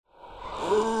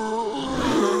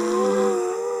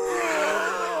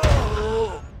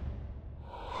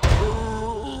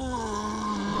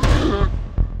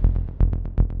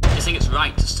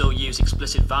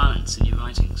explicit violence in your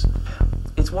writings?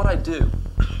 It's what I do,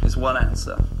 is one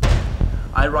answer.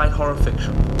 I write horror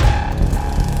fiction.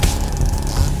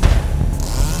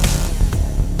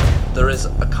 There is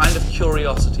a kind of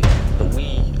curiosity that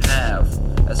we have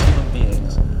as human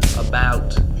beings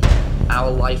about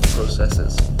our life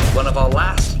processes. One of our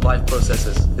last life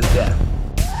processes is death.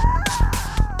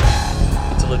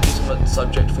 It's a legitimate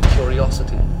subject for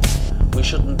curiosity. We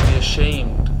shouldn't be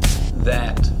ashamed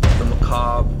that the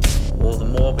macabre or the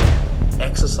morbid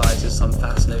exercises some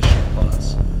fascination upon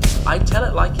us. I tell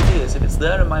it like it is. If it's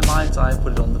there in my mind's eye, I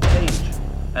put it on the page.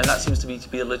 And that seems to me to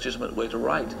be a legitimate way to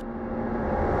write.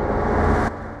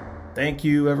 Thank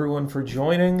you, everyone, for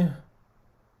joining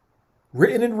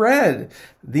Written in Red,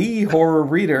 the horror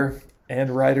reader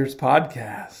and writers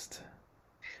podcast.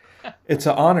 It's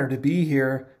an honor to be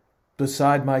here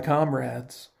beside my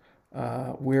comrades,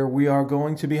 where we are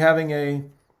going to be having a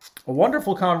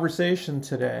wonderful conversation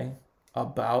today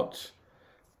about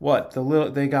what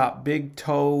they got big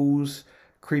toes,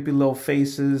 creepy little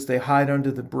faces. They hide under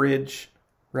the bridge,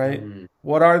 right?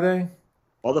 What are they?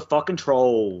 All the fucking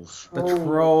trolls. The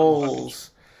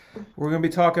trolls. We're going to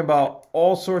be talking about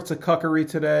all sorts of cuckery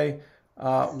today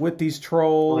with these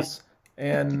trolls.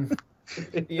 And,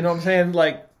 you know what I'm saying?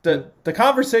 Like, the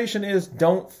conversation is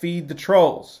don't feed the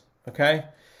trolls, okay?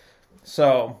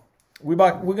 So, we're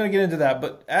going to get into that.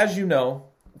 But as you know,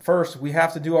 first, we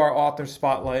have to do our author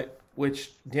spotlight,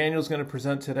 which Daniel's going to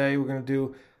present today. We're going to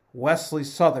do Wesley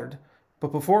Southard.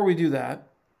 But before we do that,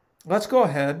 let's go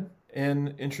ahead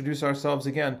and introduce ourselves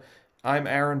again. I'm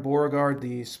Aaron Beauregard,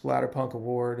 the Splatterpunk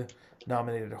Award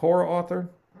nominated horror author.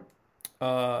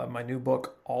 My new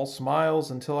book, All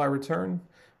Smiles Until I Return,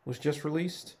 was just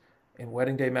released, and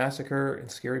Wedding Day Massacre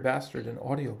and Scary Bastard in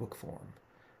audiobook form.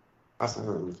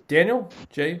 Awesome. Daniel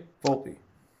J. Volpe.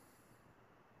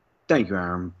 Thank you,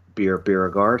 Aaron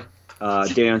Beauregard.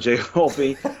 Daniel J.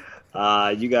 Volpe.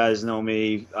 You guys know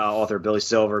me, author Billy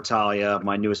Silver, Talia.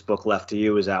 My newest book, Left to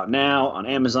You, is out now on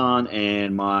Amazon,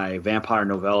 and my vampire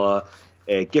novella,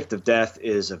 A Gift of Death,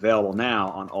 is available now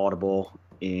on Audible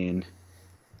in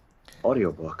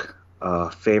audiobook.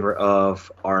 Favorite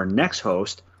of our next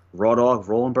host, Raw Dog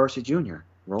Roland Bursey Jr.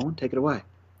 Roland, take it away.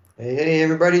 Hey,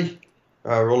 everybody.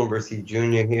 Roland Bursey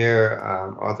Jr. here,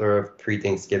 author of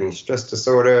Pre-Thanksgiving Stress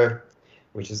Disorder,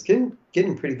 which is getting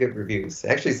pretty good reviews.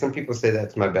 Actually, some people say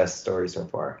that's my best story so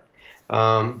far.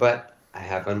 But I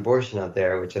have Unbortion out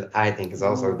there, which I think is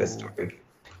also a good story.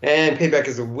 And Payback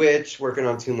as a Witch, working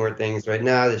on 2 more things right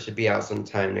now. They should be out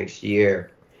sometime next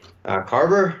year.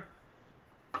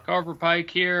 Carver Pike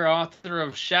here, author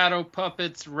of Shadow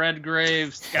Puppets, Red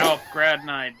Grave, Scalp, Grad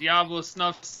Night, Diablo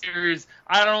Snuff series.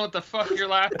 I don't know what the fuck you're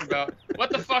laughing about.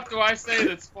 What the fuck do I say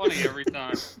that's funny every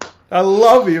time? I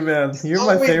love you, man. You're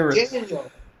my favorite.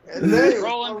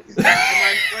 Roland, do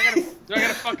I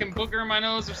got a fucking booger in my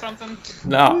nose or something?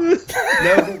 No. No.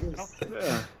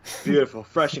 Yeah. Beautiful.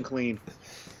 Fresh and clean.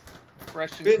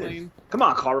 Fresh and clean. Come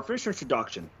on, Carver. Finish your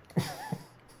introduction.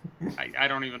 I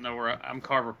don't even know where I'm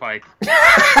Carver Pike.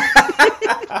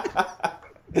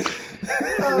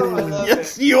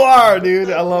 Yes, you are,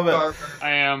 dude. I love it. I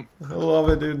am. I love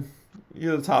it, dude.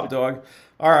 You're the top dog.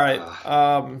 All right.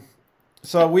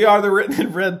 So we are the Written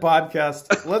in Red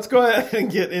podcast. Let's go ahead and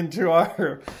get into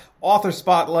our author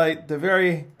spotlight. The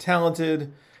very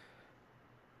talented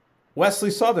Wesley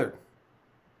Southard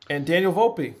and Daniel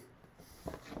Volpe.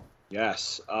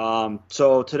 Yes.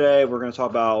 So today we're going to talk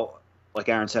about, like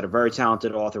Aaron said, a very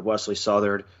talented author, Wesley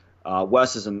Southard.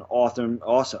 Wes is an awesome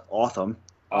author.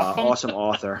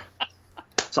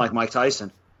 It's like Mike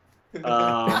Tyson. He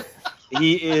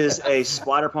is a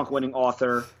Splatterpunk winning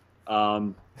author.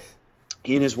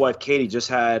 He and his wife Katie just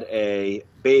had a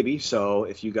baby, so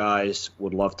if you guys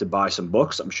would love to buy some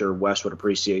books, I'm sure Wes would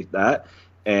appreciate that,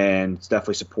 and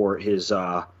definitely support his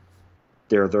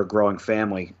their growing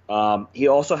family. He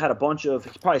also had a bunch of.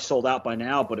 He's probably sold out by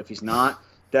now, but if he's not,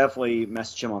 definitely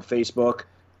message him on Facebook.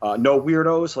 No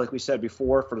weirdos, like we said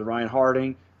before, for the Ryan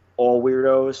Harding. All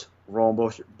weirdos.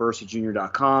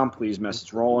 RolandBurseyJr.com. Please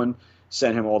message Roland.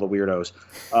 Send him all the weirdos.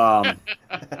 I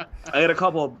got a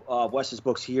couple of Wes's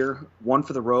books here. One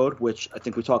for the Road, which I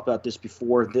think we talked about this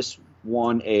before. This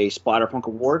won a Splatterpunk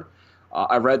Award.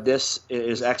 I read this. It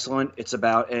is excellent. It's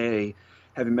about a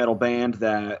heavy metal band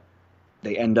that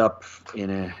they end up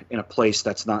in a place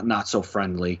that's not so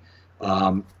friendly.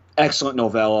 Excellent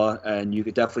novella, and you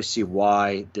could definitely see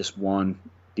why this won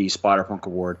the Splatterpunk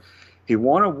Award. He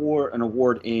won an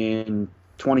award in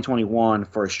 2021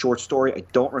 for a short story. I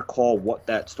don't recall what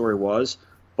that story was,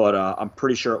 but I'm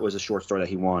pretty sure it was a short story that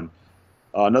he won.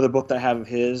 Another book that I have of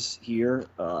his here,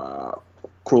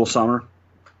 Cruel Summer.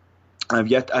 I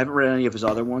haven't read any of his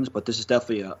other ones, but this is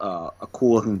definitely a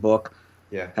cool looking book.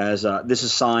 Yeah. This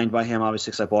is signed by him,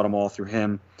 obviously, because I bought them all through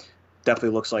him.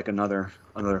 Definitely looks like another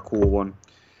cool one.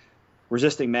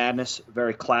 Resisting Madness,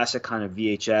 very classic kind of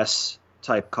VHS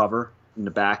type cover. In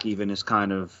the back even is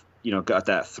kind of, got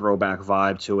that throwback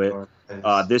vibe to it.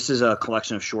 Nice. This is a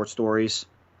collection of short stories.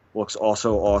 Looks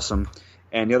also awesome.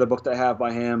 And the other book that I have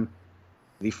by him,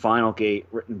 The Final Gate,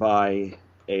 written by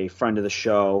a friend of the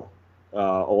show,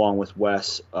 along with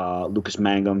Wes, Lucas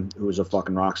Mangum, who is a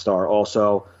fucking rock star.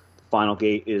 Also, The Final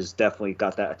Gate is definitely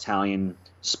got that Italian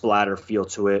splatter feel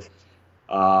to it.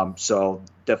 So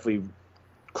definitely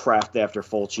craft after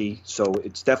Fulci. So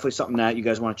it's definitely something that you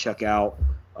guys want to check out.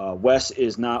 Wes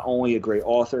is not only a great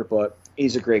author, but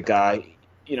he's a great guy.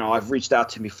 I've reached out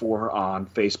to him before on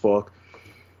Facebook.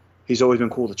 He's always been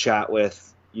cool to chat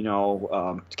with,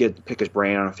 to pick his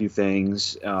brain on a few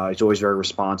things. He's always very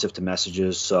responsive to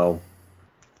messages. So,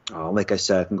 like I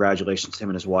said, congratulations to him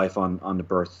and his wife on the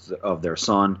birth of their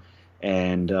son.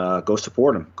 And go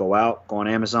support him. Go out, go on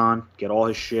Amazon, get all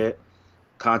his shit.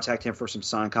 Contact him for some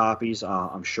signed copies.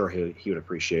 I'm sure he would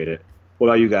appreciate it. What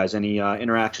about you guys? Any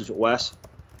interactions with Wes?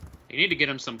 You need to get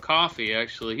him some coffee,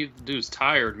 actually. The dude's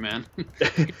tired, man.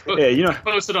 He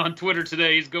posted on Twitter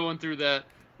today. He's going through that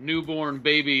newborn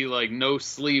baby, no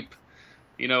sleep,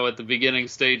 at the beginning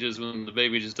stages when the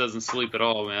baby just doesn't sleep at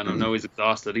all, man. I know he's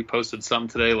exhausted. He posted something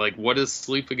today like, what is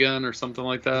sleep again, or something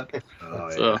like that.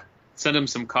 So send him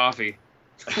some coffee.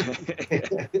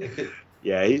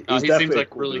 Yeah, he seems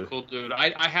like a really cool dude.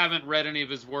 I haven't read any of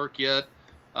his work yet,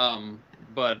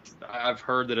 but I've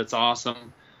heard that it's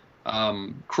awesome.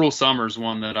 Cruel Summer's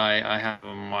one that I have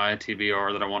on my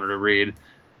TBR that I wanted to read,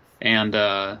 and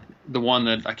the one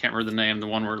that I can't remember the name, the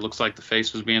one where it looks like the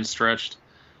face was being stretched.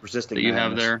 Resisting that you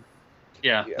Madness. have there.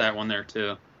 Yeah, that one there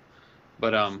too.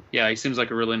 But he seems like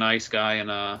a really nice guy,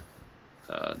 and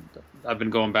I've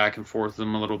been going back and forth with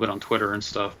him a little bit on Twitter and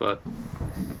stuff. But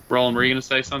Roland, were you gonna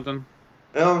say something?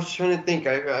 No, I was trying to think.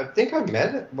 I think I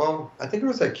met it. Well, I think it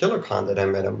was at KillerCon that I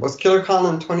met him. Was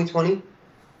KillerCon in 2020?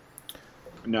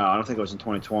 No, I don't think it was in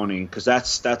 2020 because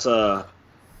that's a.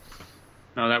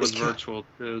 No, that was virtual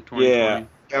too. 2020. Yeah.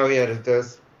 Oh yeah, it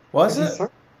does. Was it?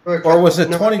 Or was it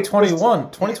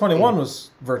 2021? 2021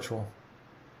 was virtual.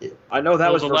 I know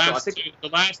that was the virtual. The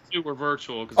last two were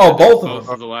virtual. Oh, both of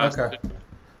them. The last Okay. two.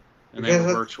 And they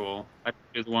were virtual. I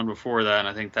did the one before that, and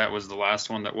I think that was the last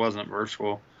one that wasn't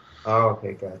virtual. Oh,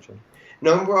 okay, gotcha.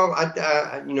 No, well,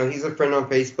 I he's a friend on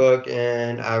Facebook,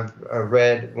 and I've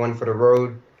read One for the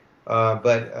Road,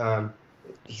 but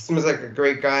he seems like a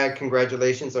great guy.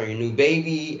 Congratulations on your new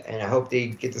baby, and I hope they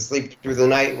get to sleep through the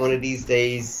night one of these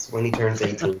days when he turns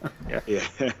 18. Yeah.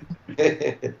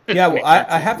 Yeah, well,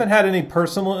 I haven't had any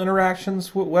personal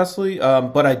interactions with Wesley,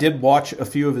 but I did watch a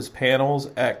few of his panels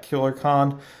at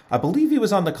KillerCon. I believe he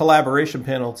was on the collaboration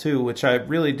panel too, which I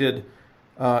really did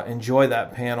enjoy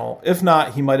that panel. If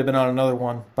not, he might have been on another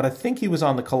one, but I think he was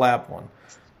on the collab one.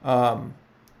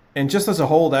 And just as a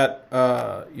whole, that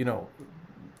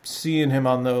seeing him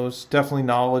on those, definitely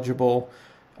knowledgeable.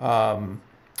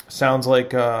 Sounds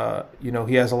like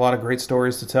he has a lot of great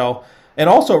stories to tell. And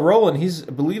also, Roland,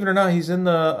 believe it or not, he's in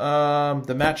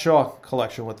the Matt Shaw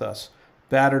collection with us.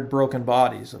 Battered Broken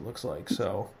Bodies, it looks like.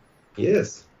 So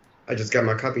Yes. I just got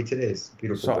my copy today. It's a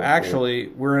beautiful So book. actually,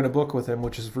 we're in a book with him,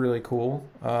 which is really cool.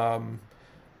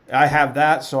 I have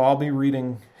that, so I'll be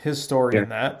reading his story in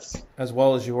that, as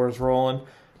well as yours, Roland,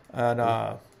 and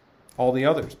all the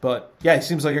others. But yeah, he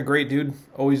seems like a great dude.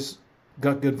 Always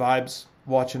got good vibes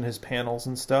watching his panels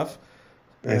and stuff.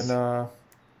 Nice. And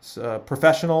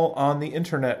professional on the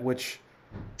internet, which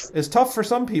is tough for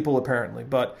some people apparently.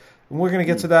 But we're going to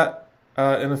get to that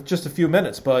in just a few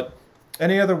minutes. But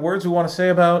any other words we want to say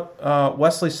about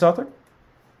Wesley Southard?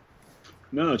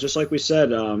 No, just like we said,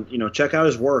 check out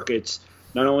his work. It's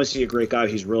not only is he a great guy,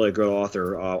 he's really a good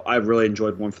author. I really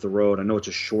enjoyed One for the Road. I know it's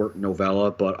a short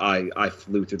novella, but I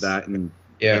flew through that in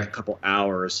like a couple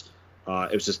hours.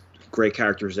 It was just great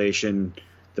characterization.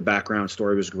 The background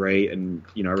story was great, and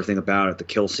everything about it. The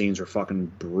kill scenes were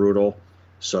fucking brutal.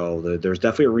 So there's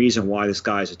definitely a reason why this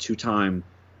guy is a 2-time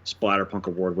Splatterpunk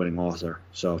award-winning author.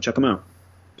 So check him out.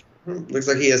 Looks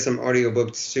like he has some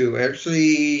audiobooks too.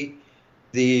 Actually,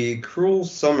 The Cruel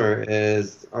Summer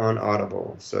is on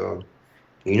Audible. So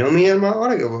you know me and my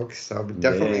audiobooks. I'll be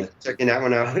definitely checking that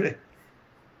one out.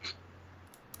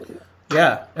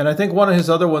 Yeah, and I think one of his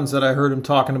other ones that I heard him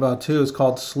talking about too is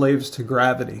called Slaves to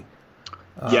Gravity.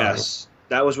 Yes,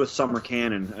 that was with Summer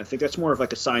Cannon. I think that's more of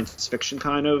like a science fiction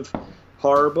kind of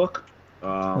horror book.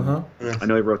 I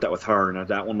know he wrote that with her, and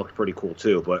that one looked pretty cool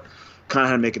too. But kind of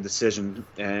had to make a decision,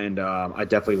 and I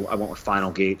went with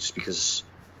Final Gate just because,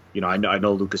 I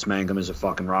know Lucas Mangum is a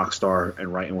fucking rock star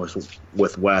and writing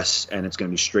with Wes, and it's going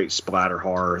to be straight splatter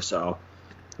horror, so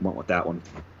I went with that one.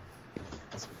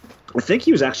 I think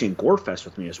he was actually in Gorefest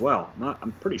with me as well.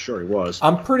 I'm pretty sure he was.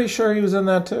 I'm pretty sure he was in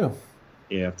that too.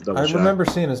 Yeah, I remember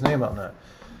seeing his name on that.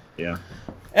 Yeah.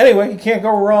 Anyway, you can't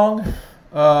go wrong.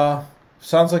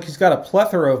 Sounds like he's got a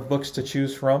plethora of books to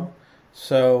choose from.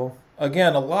 So,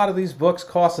 again, a lot of these books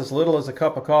cost as little as a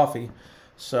cup of coffee.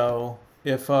 So,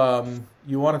 if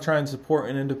you want to try and support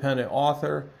an independent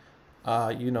author,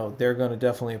 they're going to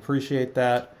definitely appreciate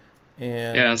that.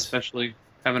 And yeah, especially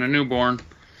having a newborn.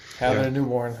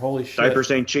 Holy shit.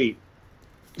 Diapers ain't cheap.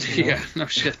 Yeah, no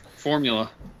shit. Formula.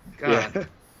 God. Yeah.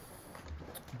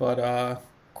 But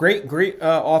great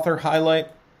author highlight.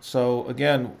 So,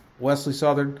 again, Wesley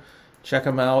Southard, check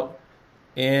him out.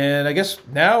 And I guess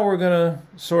now we're going to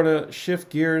sort of shift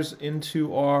gears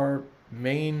into our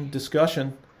main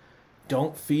discussion.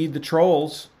 Don't feed the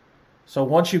trolls. So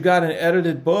once you've got an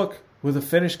edited book with a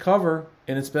finished cover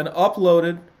and it's been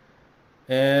uploaded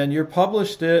and you're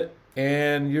published it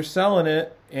and you're selling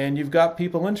it and you've got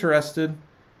people interested,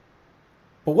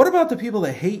 but what about the people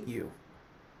that hate you?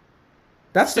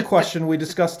 That's the question we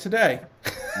discussed today.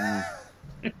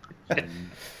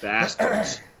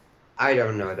 Bastards. I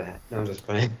don't know that. No, I'm just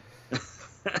playing.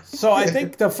 So I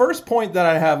think the first point that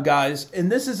I have, guys,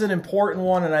 and this is an important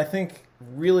one and I think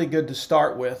really good to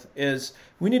start with, is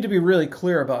we need to be really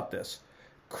clear about this.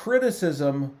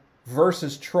 Criticism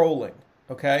versus trolling,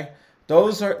 okay?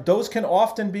 Those can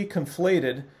often be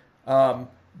conflated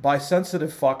by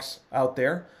sensitive fucks out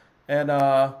there. And,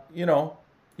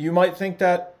 you might think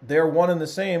that they're one and the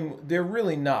same. They're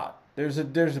really not. There's a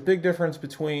big difference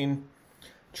between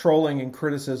trolling and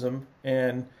criticism.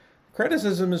 And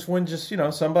criticism is when just,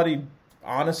 somebody,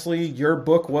 honestly, your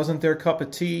book wasn't their cup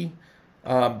of tea.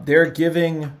 They're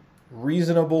giving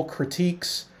reasonable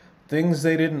critiques, things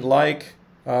they didn't like.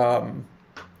 And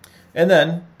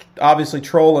then, obviously,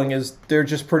 trolling is they're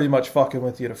just pretty much fucking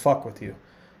with you to fuck with you.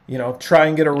 Try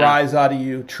and get a rise out of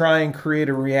you. Try and create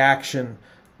a reaction.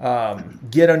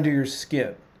 Get under your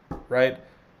skin, right?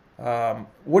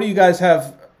 What do you guys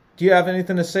have? Do you have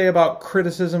anything to say about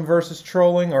criticism versus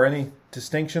trolling, or any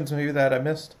distinctions maybe that I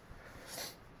missed?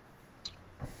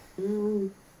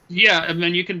 Yeah, I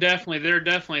mean, there are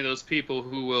definitely those people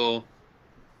who will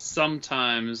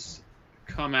sometimes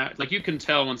come out, like, you can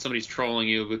tell when somebody's trolling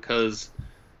you because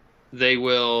they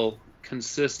will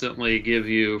consistently give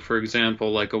you, for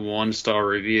example, like a 1-star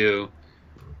review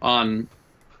on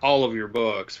all of your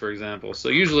books, for example. So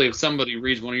usually if somebody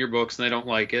reads one of your books and they don't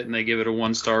like it and they give it a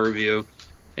 1-star review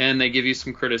and they give you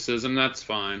some criticism, that's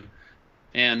fine.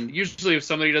 And usually if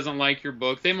somebody doesn't like your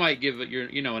book, they might give it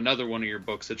another one of your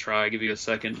books a try, give you a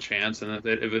second chance, and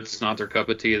if it's not their cup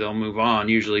of tea, they'll move on,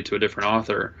 usually to a different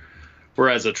author.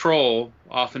 Whereas a troll,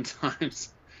 oftentimes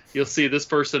you'll see this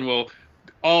person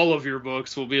all of your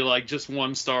books will be like just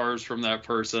 1 stars from that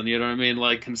person, you know what I mean?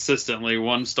 Like consistently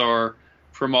 1 star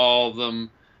from all of them,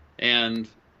 and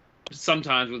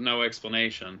sometimes with no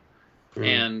explanation.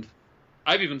 And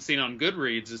I've even seen on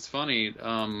Goodreads, it's funny,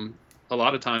 a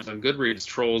lot of times on Goodreads,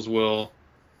 trolls will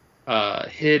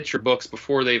hit your books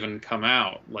before they even come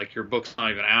out. Like your book's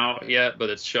not even out yet, but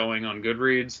it's showing on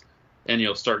Goodreads, and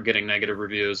you'll start getting negative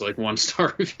reviews, like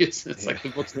 1-star reviews. It's like the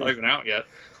book's not even out yet.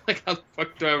 Like, how the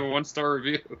fuck do I have a 1-star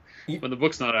review when the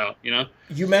book's not out,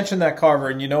 You mentioned that, Carver,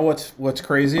 and you know what's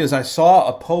crazy is I saw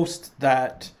a post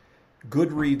that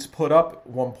Goodreads put up at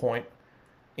one point,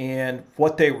 and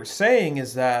what they were saying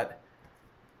is that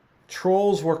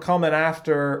trolls were coming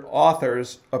after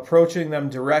authors, approaching them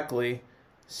directly,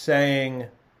 saying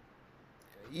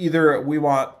either we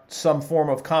want some form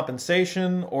of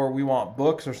compensation or we want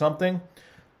books or something,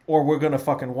 or we're going to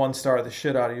fucking 1-star the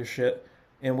shit out of your shit,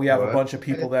 and we have a bunch of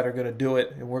people that are going to do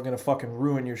it, and we're going to fucking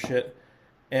ruin your shit.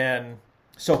 And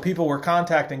so people were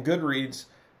contacting Goodreads,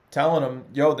 telling them,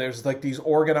 yo, there's like these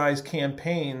organized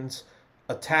campaigns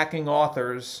attacking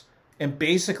authors, and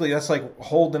basically that's like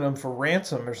holding them for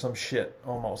ransom or some shit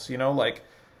almost, we're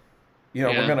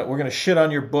gonna shit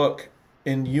on your book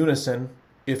in unison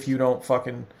if you don't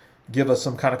fucking give us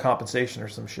some kind of compensation or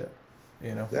some shit,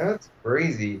 That's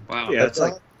crazy. Wow. Yeah, it's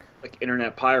like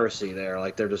internet piracy there.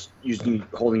 Like they're just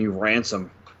holding you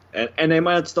ransom, and they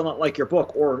might still not like your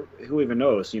book, or who even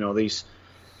knows?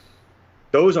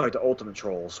 Those are like the ultimate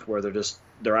trolls, where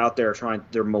they're out there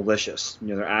they're malicious.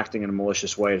 They're acting in a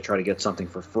malicious way to try to get something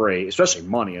for free, especially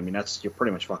money. I mean, you're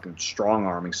pretty much fucking strong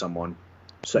arming someone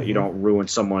so that you don't ruin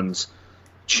someone's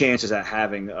chances at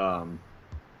having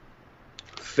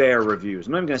fair reviews.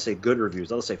 I'm not even gonna say good reviews.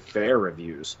 I'll just say fair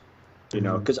reviews. You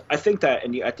know, because I think that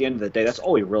at the end of the day, that's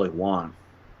all we really want.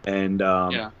 And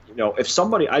you know, if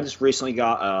somebody, I just recently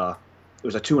got it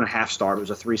was a 2.5 star, it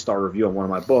was a 3-star review on one of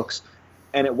my books,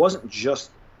 and it wasn't just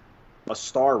a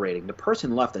star rating. The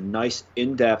person left a nice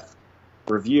in-depth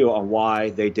review on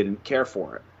why they didn't care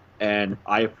for it, and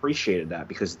I appreciated that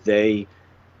because they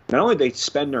not only they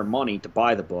spend their money to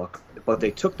buy the book, but they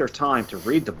took their time to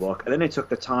read the book, and then they took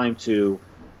the time to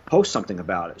post something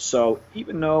about it. So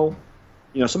even though,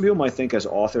 you know, some people might think as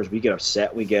authors we get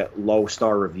upset, we get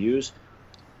low-star reviews,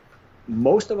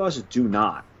 most of us do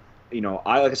not. You know,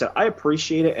 like I said, I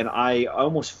appreciate it, and I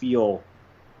almost feel,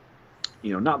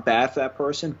 you know, not bad for that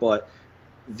person, but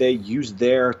they use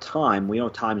their time. We know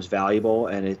time is valuable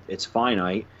and it's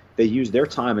finite. They use their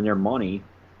time and their money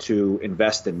to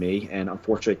invest in me, and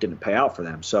unfortunately it didn't pay out for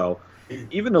them. So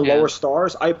even the lower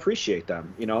stars, I appreciate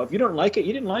them. You know, if you don't like it,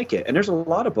 you didn't like it. And there's a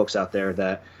lot of books out there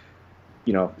that,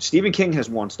 you know, Stephen King has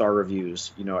 1-star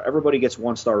reviews. You know, everybody gets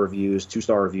 1-star reviews,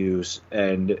 2-star reviews,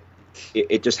 and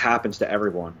it just happens to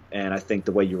everyone. And I think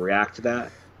the way you react to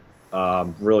that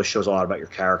really shows a lot about your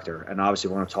character. And obviously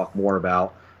we're going to talk more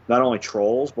about not only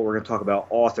trolls, but we're going to talk about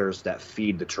authors that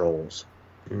feed the trolls.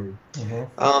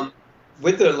 Mm-hmm.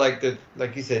 With the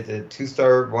like you said, the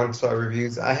 2-star, 1-star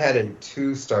reviews, I had a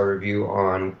 2-star review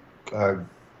on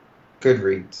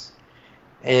Goodreads,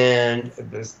 and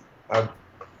it was a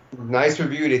nice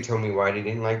review. They told me why they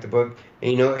didn't like the book,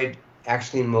 and you know, it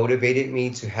actually motivated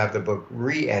me to have the book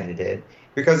re-edited,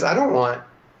 because I don't want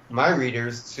my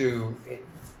readers to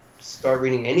start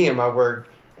reading any of my work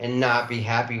and not be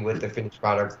happy with the finished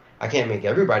product. I can't make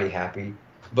everybody happy,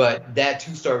 but that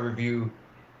 2-star review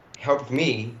helped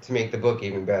me to make the book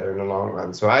even better in the long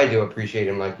run. So I do appreciate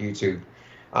him, like you too.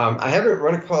 I haven't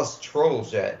run across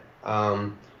trolls yet,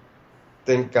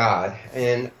 thank God,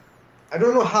 and I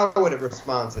don't know how I would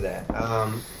respond to that,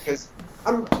 because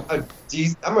I'm a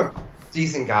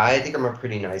decent guy. I think I'm a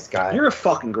pretty nice guy. You're a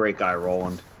fucking great guy,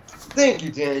 Roland. Thank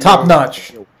you, Dan. Top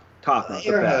notch. Top notch,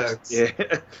 the best.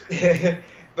 Yeah.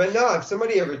 But no, if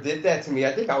somebody ever did that to me,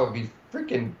 I think I would be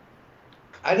freaking,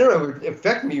 I don't know, it would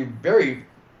affect me very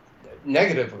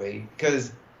negatively,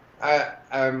 because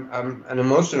I'm an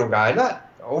emotional guy,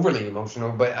 not overly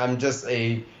emotional, but I'm just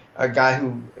a guy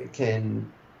who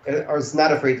can, or is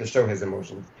not afraid to show his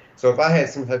emotions. So if I had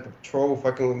some type of troll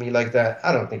fucking with me like that,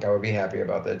 I don't think I would be happy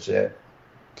about that shit.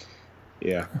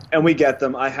 Yeah, and we get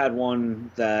them. I had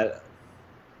one that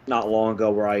not long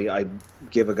ago where I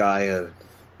give a guy a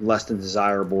less than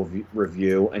desirable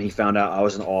review, and he found out I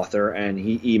was an author, and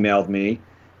he emailed me,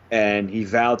 and he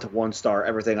vowed to 1-star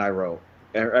everything I wrote.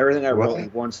 Everything I wrote, he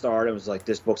 1-starred. It was like,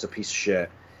 this book's a piece of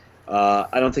shit. I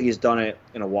don't think he's done it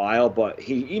in a while, but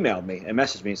he emailed me and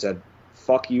messaged me and said,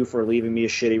 fuck you for leaving me a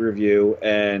shitty review,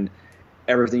 and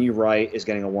everything you write is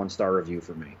getting a 1-star review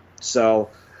from me. So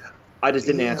I just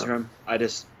didn't answer him. I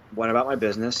just went about my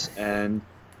business and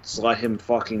just let him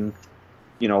fucking,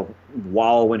 you know,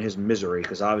 wallow in his misery,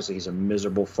 because obviously he's a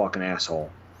miserable fucking asshole.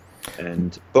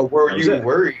 But were you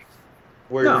worried?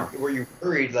 No. Were you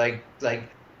worried like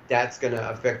that's gonna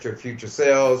affect your future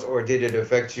sales, or did it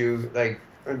affect you like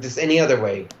just any other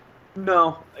way?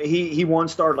 No, he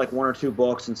 1-starred like 1 or 2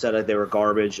 books and said that they were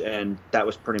garbage, and that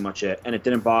was pretty much it. And it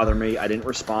didn't bother me. I didn't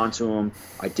respond to him.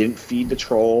 I didn't feed the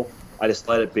troll. I just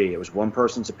let it be. It was one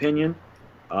person's opinion,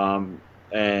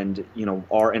 and you know,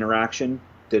 our interaction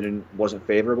wasn't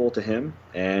favorable to him,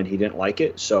 and he didn't like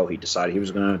it, so he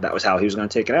decided that was how he was gonna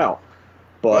take it out.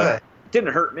 But it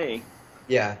didn't hurt me.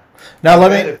 Yeah. Now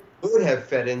if it would have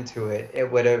fed into it, it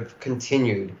would have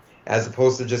continued, as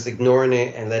opposed to just ignoring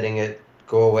it and letting it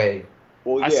go away.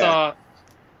 Well, yeah.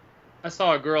 I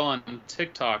saw a girl on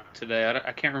TikTok today.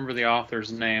 I can't remember the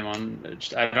author's name.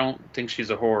 I don't think she's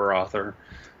a horror author,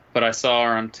 but I saw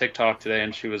her on TikTok today,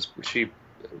 and she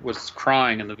was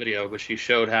crying in the video. But she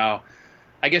showed how,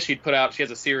 I guess she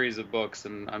has a series of books,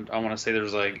 and I want to say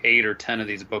there's like 8 or 10 of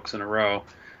these books in a row,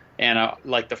 and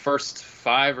like the first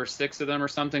 5 or 6 of them or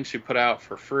something she put out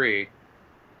for free.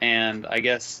 And I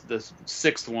guess the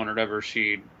 6th one or whatever,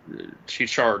 she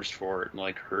charged for it,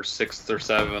 like her 6th or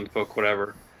 7th book,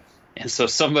 whatever. And so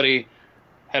somebody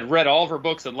had read all of her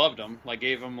books and loved them, like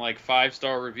gave them like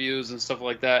 5-star reviews and stuff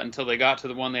like that, until they got to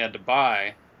the one they had to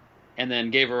buy, and then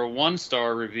gave her a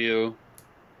 1-star review,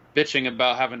 bitching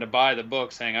about having to buy the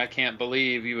book, saying, I can't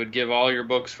believe you would give all your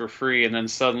books for free and then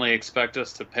suddenly expect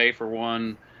us to pay for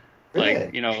one.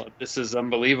 Like, you know, this is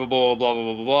unbelievable, blah, blah,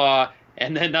 blah, blah, blah.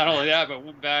 And then not only that, but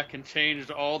went back and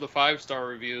changed all the 5-star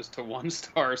reviews to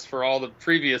 1-stars for all the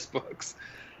previous books.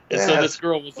 And so this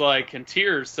girl was like in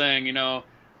tears saying, you know,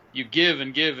 you give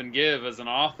and give and give as an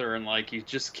author, and like you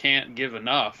just can't give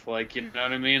enough. Like, you know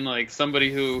what I mean? Like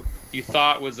somebody who you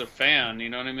thought was a fan, you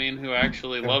know what I mean, who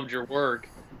actually loved your work,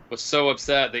 was so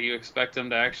upset that you expect them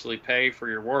to actually pay for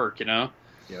your work, you know?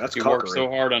 Yeah, that's you work so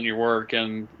hard on your work,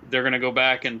 and they're gonna go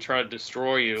back and try to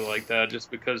destroy you like that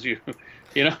just because you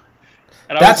know.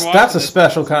 And that's a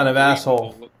special kind of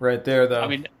asshole right there, though. I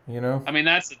mean, you know. I mean,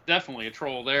 that's definitely a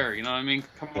troll there. You know what I mean?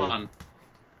 Come on.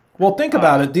 Well, think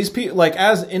about it. These people, like,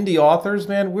 as indie authors,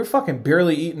 man, we're fucking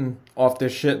barely eating off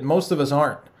this shit. Most of us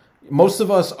aren't. Most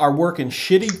of us are working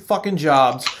shitty fucking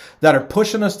jobs that are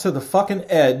pushing us to the fucking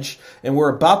edge, and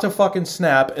we're about to fucking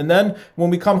snap. And then when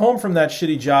we come home from that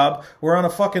shitty job, we're on a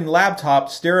fucking laptop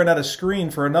staring at a screen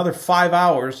for another 5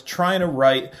 hours trying to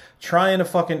write, trying to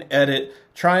fucking edit,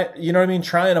 you know what I mean?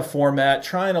 Trying to format,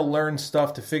 trying to learn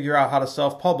stuff to figure out how to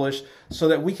self-publish so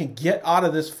that we can get out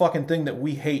of this fucking thing that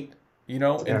we hate, you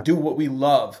know, and do what we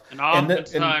love. And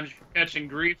oftentimes you're catching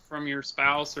grief from your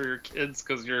spouse or your kids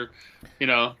because you're, you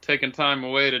know, taking time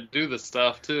away to do this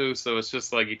stuff too. So it's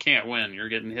just like you can't win. You're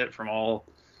getting hit from all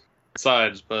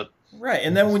sides. But right.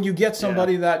 And then when you get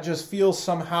somebody that just feels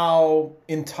somehow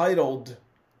entitled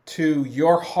to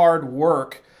your hard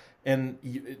work and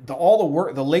all the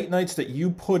work, the late nights that you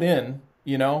put in,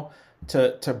 you know,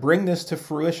 to bring this to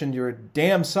fruition your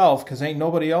damn self, because ain't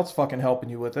nobody else fucking helping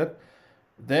you with it,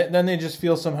 then they just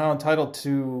feel somehow entitled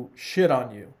to shit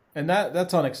on you. And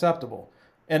that's unacceptable.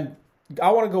 And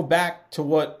I want to go back to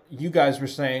what you guys were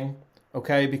saying,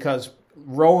 okay, because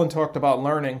Roland talked about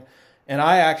learning, and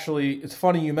I actually, it's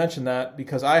funny you mentioned that,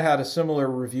 because I had a similar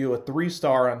review, a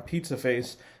 3-star on Pizza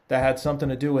Face, that had something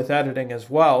to do with editing as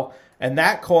well. And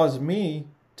that caused me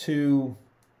to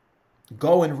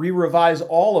go and re-revise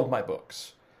all of my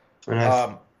books.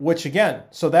 Nice. Which again,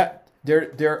 so that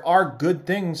there are good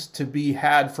things to be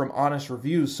had from honest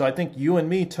reviews. So I think you and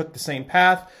me took the same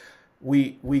path.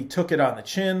 We took it on the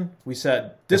chin. We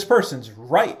said, this person's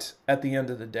right at the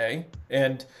end of the day,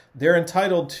 and they're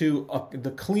entitled to the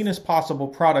cleanest possible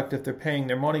product if they're paying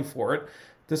their money for it.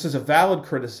 This is a valid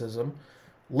criticism.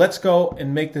 Let's go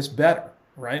and make this better,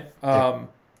 right?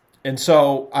 And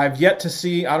so I've yet to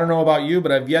see, I don't know about you,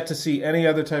 but I've yet to see any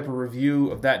other type of review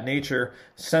of that nature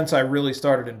since I really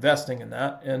started investing in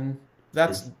that. And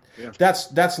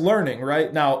that's learning,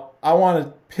 right? Now, I want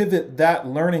to pivot that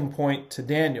learning point to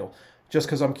Daniel, just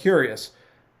because I'm curious.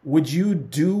 Would you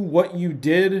do what you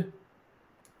did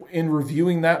in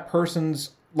reviewing that person's,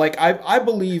 like, I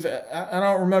believe, I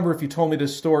don't remember if you told me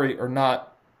this story or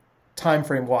not, time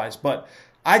frame wise, but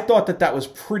I thought that was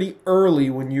pretty early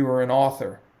when you were an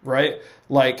author. Right?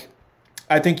 Like,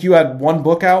 I think you had one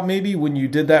book out maybe when you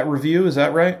did that review. Is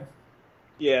that right?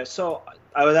 Yeah, so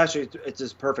I was actually, it's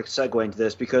this perfect segue into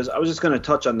this because I was just going to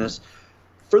touch on this.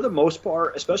 For the most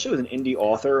part, especially with an indie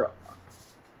author,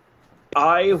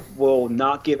 I will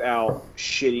not give out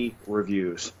shitty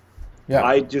reviews. Yeah.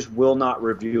 I just will not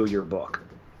review your book.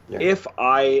 Yeah. If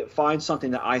I find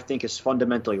something that I think is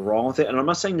fundamentally wrong with it, and I'm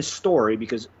not saying the story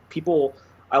because people...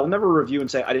 I will never review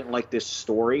and say I didn't like this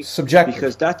story. Subjective.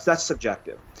 Because that's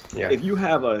subjective. Yeah. If you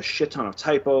have a shit ton of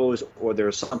typos or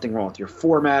there's something wrong with your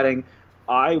formatting,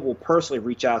 I will personally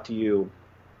reach out to you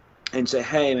and say,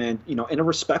 hey, man, you know, in a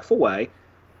respectful way,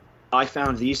 I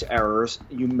found these errors.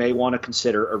 You may want to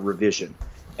consider a revision.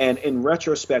 And in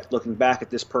retrospect, looking back at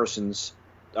this person's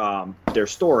their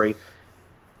story,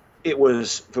 it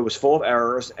was full of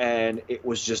errors and it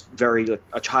was just very like,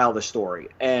 a childish story.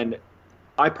 And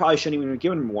I probably shouldn't even have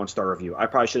given him a 1-star review. I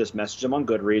probably should have messaged him on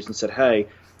Goodreads and said, hey,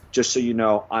 just so you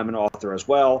know, I'm an author as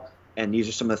well, and these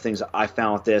are some of the things that I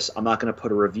found with this. I'm not going to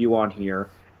put a review on here.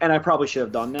 And I probably should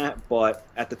have done that, but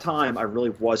at the time, I really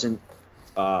wasn't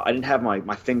I didn't have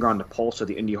my finger on the pulse of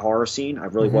the indie horror scene. I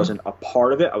really wasn't a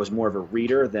part of it. I was more of a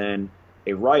reader than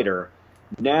a writer.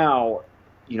 Now,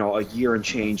 you know, a year and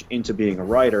change into being a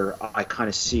writer, I kind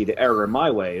of see the error in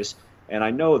my ways. And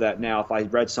I know that now if I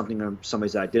read something of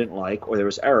somebody's that I didn't like or there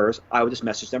was errors, I would just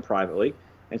message them privately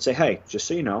and say, hey, just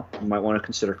so you know, you might want to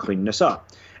consider cleaning this up.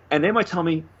 And they might tell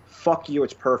me, fuck you,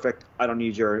 it's perfect. I don't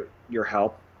need your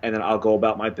help. And then I'll go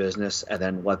about my business and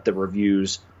then let the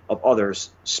reviews of others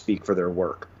speak for their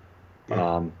work.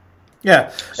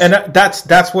 Yeah, and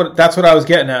that's what I was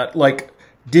getting at. Like,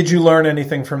 did you learn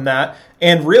anything from that?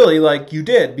 And really, like, you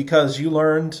did, because you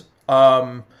learned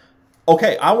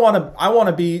okay, I want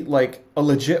to be like a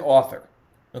legit author.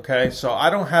 Okay, so I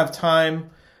don't have time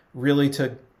really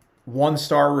to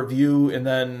 1-star review and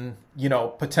then, you know,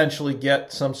 potentially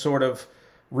get some sort of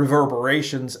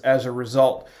reverberations as a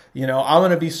result. You know, I'm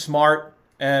going to be smart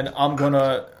and I'm going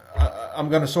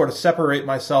to sort of separate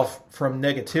myself from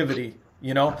negativity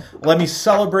You know, let me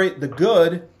celebrate the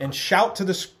good and shout to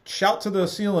the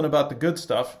ceiling about the good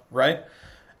stuff, right?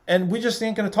 And we just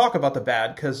ain't going to talk about the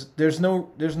bad because there's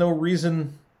no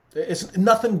reason. It's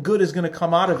nothing good is going to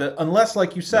come out of it unless,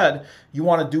 like you said, you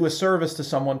want to do a service to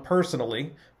someone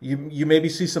personally. You maybe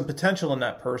see some potential in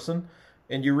that person,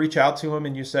 and you reach out to him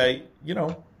and you say, you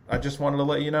know, I just wanted to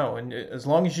let you know. And as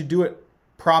long as you do it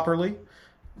properly,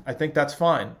 I think that's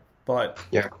fine. But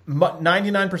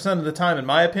 99% of the time, in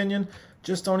my opinion,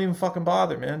 just don't even fucking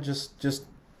bother, man. Just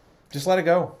let it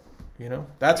go. You know,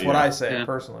 that's what I say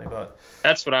personally. But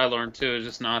that's what I learned too, is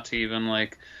just not to even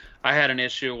like. I had an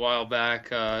issue a while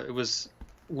back. It was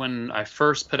when I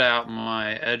first put out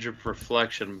my Edge of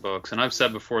Reflection books, and I've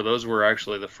said before those were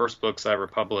actually the first books I ever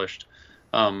published.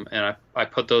 And I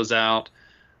put those out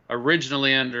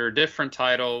originally under a different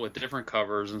title with different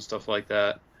covers and stuff like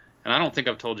that. And I don't think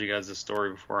I've told you guys this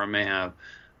story before. I may have.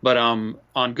 But on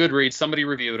Goodreads, somebody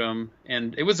reviewed them,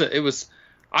 and it was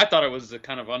I thought it was a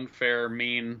kind of unfair,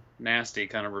 mean, nasty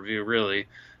kind of review, really.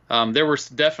 There were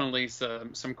definitely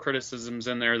some criticisms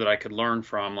in there that I could learn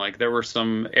from. Like, there were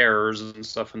some errors and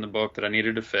stuff in the book that I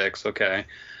needed to fix, okay.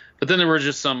 But then there were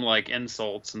just some, like,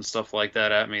 insults and stuff like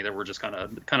that at me that were just kind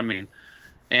of mean.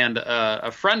 And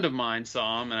a friend of mine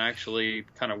saw them and actually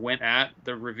kind of went at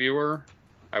the reviewer.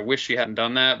 I wish she hadn't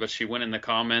done that, but she went in the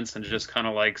comments and just kind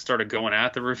of like started going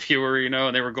at the reviewer, you know,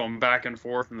 and they were going back and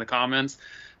forth in the comments.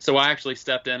 So I actually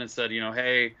stepped in and said, you know,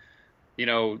 hey, you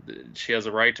know, she has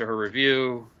a right to her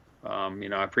review. You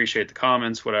know, I appreciate the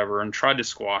comments, whatever, and tried to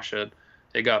squash it.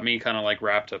 It got me kind of like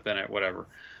wrapped up in it, whatever.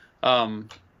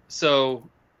 So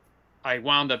I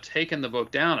wound up taking the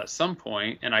book down at some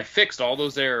point, and I fixed all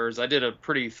those errors. I did a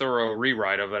pretty thorough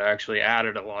rewrite of it. I actually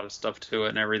added a lot of stuff to it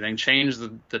and everything. Changed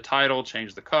the title,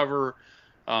 changed the cover.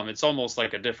 It's almost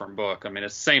like a different book. I mean,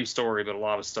 it's the same story, but a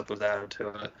lot of stuff was added to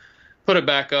it. Put it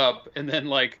back up, and then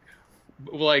like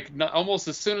almost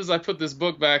as soon as I put this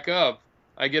book back up,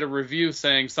 I get a review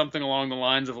saying something along the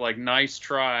lines of like, "Nice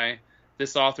try.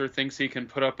 This author thinks he can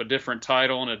put up a different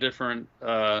title and a different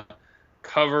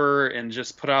cover and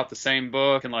just put out the same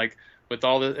book and like with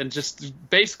all the and just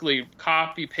basically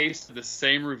copy pasted the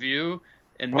same review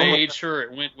and made sure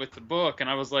it went with the book." And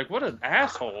I was like, what an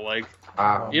asshole. Like,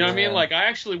 you know what I mean? Like, I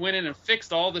actually went in and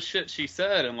fixed all the shit she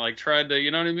said and like tried to,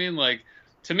 you know what I mean? Like,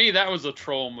 to me, that was a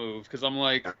troll move, because I'm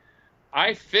like,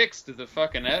 I fixed the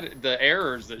fucking the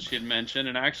errors that she had mentioned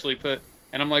and actually put,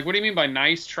 and I'm like, what do you mean by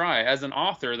nice try? As an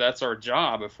author, that's our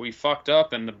job. If we fucked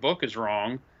up and the book is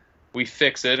wrong, we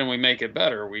fix it and we make it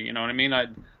better. You know what I mean?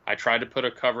 I tried to put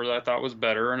a cover that I thought was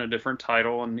better and a different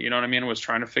title, and you know what I mean? Was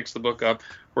trying to fix the book up,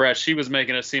 whereas she was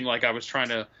making it seem like I was trying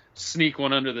to sneak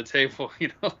one under the table,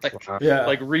 you know,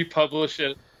 like republish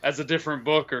it as a different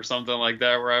book or something like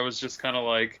that, where I was just kind of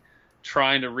like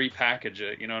trying to repackage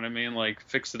it, you know what I mean? Like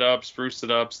fix it up, spruce it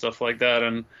up, stuff like that.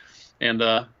 And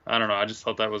I don't know, I just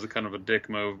thought that was a kind of a dick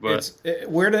move. But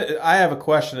I have a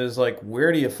question is like,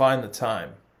 where do you find the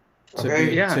time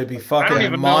to be fucking I don't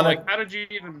even know, like, how did you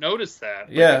even notice that?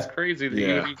 Like, it's crazy that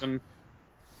you even.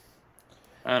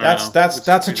 I don't know.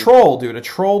 That's a troll, dude. A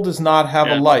troll does not have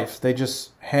a life. They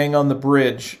just hang on the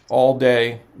bridge all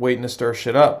day waiting to stir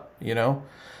shit up, you know?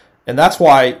 And that's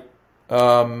why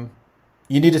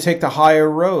you need to take the higher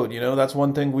road, you know? That's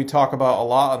one thing we talk about a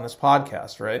lot on this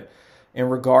podcast, right? In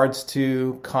regards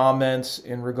to comments,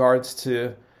 in regards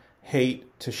to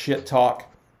hate, to shit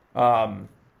talk.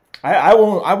 I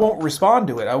won't respond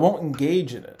to it. I won't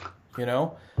engage in it, you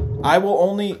know?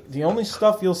 The only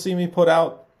stuff you'll see me put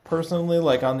out personally,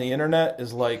 like on the internet,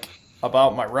 is like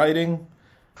about my writing,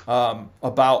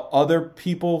 about other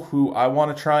people who I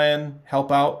want to try and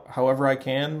help out however I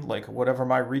can, like whatever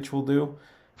my reach will do,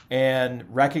 and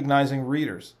recognizing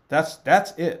readers. That's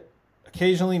it.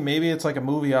 Occasionally, maybe it's like a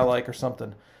movie I like or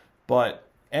something, but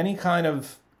any kind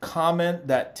of comment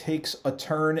that takes a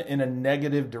turn in a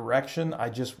negative direction,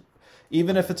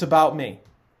 even if it's about me,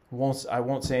 I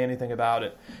won't say anything about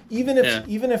it. Even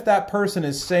if that person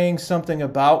is saying something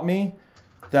about me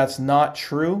that's not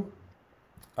true,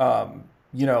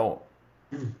 you know,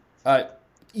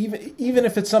 even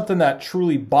if it's something that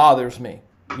truly bothers me,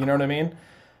 you know what I mean?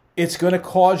 It's going to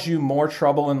cause you more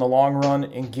trouble in the long run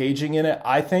engaging in it.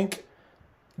 I think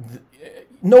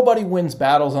nobody wins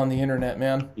battles on the internet,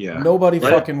 man. Yeah. Nobody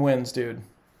fucking wins, dude.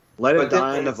 Let it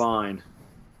die on the vine.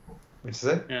 What's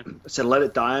that? I said let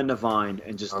it die on the vine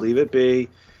and just leave it be.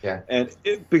 Yeah. And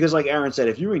because like Aaron said,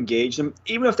 if you engage them,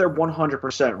 even if they're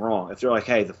 100% wrong, if they're like,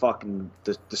 hey,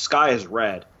 the sky is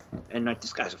red, and like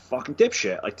this guy's a fucking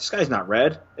dipshit. Like, this guy's not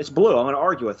red, it's blue. I'm going to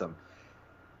argue with him.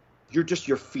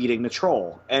 you're feeding the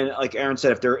troll. And like Aaron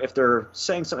said, if they're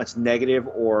saying something that's negative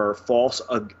or false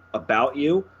about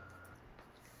you,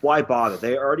 why bother?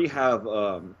 They already have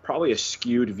probably a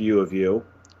skewed view of you,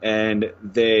 and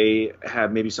they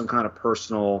have maybe some kind of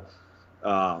personal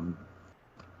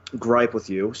gripe with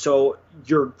you. So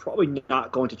you're probably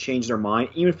not going to change their mind,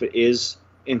 even if it is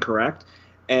incorrect,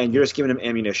 and you're just giving them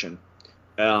ammunition.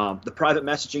 The private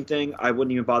messaging thing, I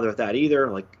wouldn't even bother with that either.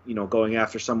 Like, going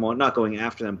after someone, not going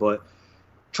after them, but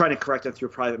trying to correct them through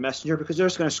a private messenger, because they're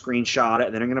just going to screenshot it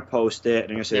and then they're going to post it and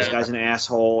they're going to say, this guy's an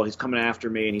asshole, he's coming after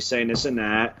me and he's saying this and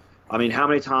that. I mean, how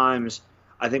many times,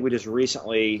 I think we just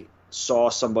recently saw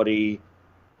somebody,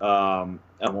 when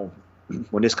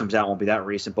this comes out, it won't be that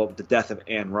recent, but with the death of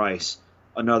Anne Rice,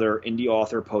 another indie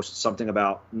author posted something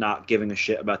about not giving a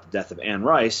shit about the death of Anne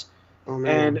Rice. Oh,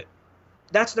 man. And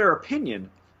that's their opinion,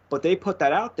 but they put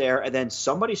that out there, and then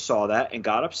somebody saw that and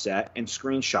got upset and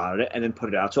screenshotted it and then put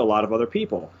it out to a lot of other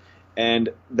people. And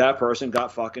that person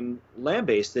got fucking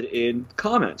lambasted in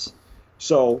comments.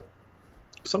 So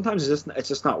sometimes it's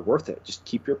just not worth it. Just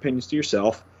keep your opinions to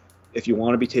yourself. If you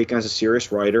want to be taken as a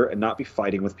serious writer and not be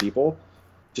fighting with people,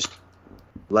 just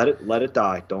let it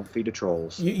die. Don't feed the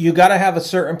trolls. You got to have a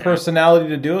certain personality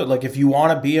to do it. Like, if you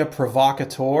want to be a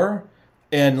provocateur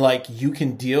and like you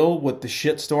can deal with the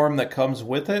shitstorm that comes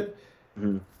with it,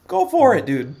 go for it,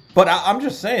 dude. But I'm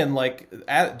just saying, like,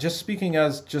 just speaking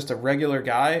as just a regular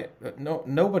guy,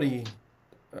 nobody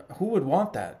who would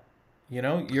want that. You're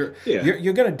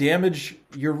going to damage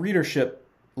your readership.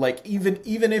 Like,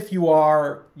 even if you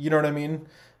are, you know what I mean,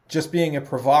 just being a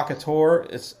provocateur,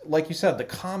 it's like you said, the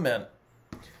comment,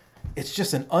 it's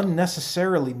just an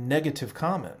unnecessarily negative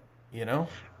comment,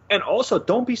 And also,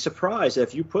 don't be surprised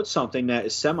if you put something that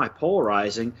is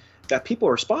semi-polarizing that people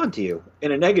respond to you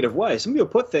in a negative way. Some people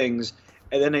put things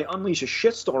and then they unleash a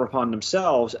shitstorm upon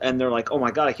themselves, and they're like, oh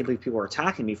my God, I can't believe people are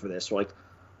attacking me for this. We're like,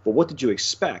 well, what did you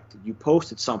expect? You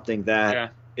posted something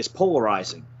that is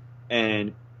polarizing,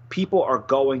 and people are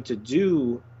going to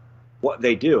do what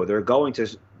they do. They're going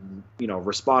to,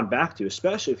 respond back to you,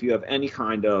 especially if you have any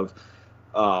kind of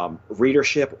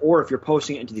readership, or if you're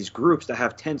posting it into these groups that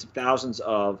have tens of thousands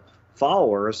of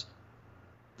followers.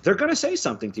 They're going to say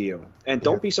something to you, and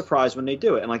don't be surprised when they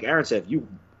do it. And like Aaron said,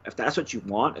 if that's what you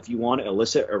want, if you want to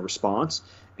elicit a response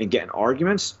and get in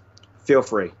arguments, feel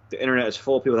free. The internet is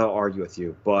full of people that will argue with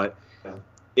you. But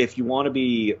if you want to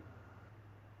be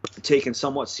taken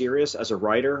somewhat serious as a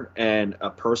writer and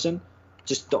a person,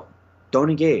 just don't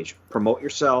engage. Promote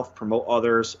yourself, promote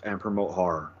others, and promote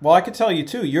horror. Well, I can tell you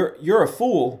too, you're a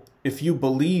fool if you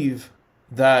believe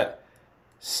that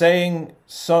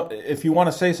if you want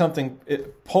to say something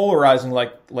polarizing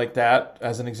like that,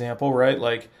 as an example, right?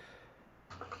 Like,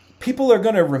 people are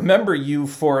going to remember you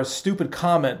for a stupid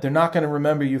comment. They're not going to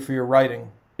remember you for your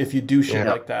writing if you do shit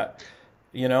like that,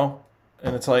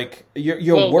 And it's like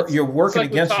you're working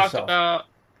against yourself.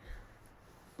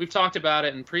 We've talked about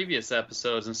it in previous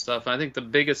episodes and stuff. And I think the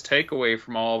biggest takeaway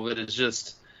from all of it is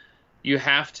just you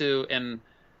have to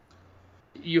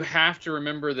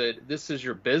remember that this is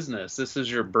your business. This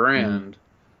is your brand.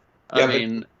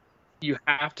 You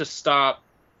have to stop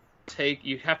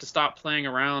playing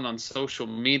around on social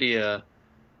media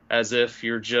as if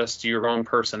you're just your own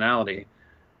personality.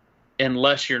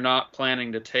 Unless you're not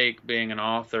planning to take being an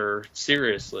author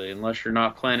seriously, unless you're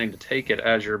not planning to take it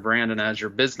as your brand and as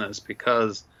your business,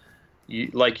 because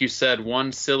like you said,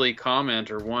 one silly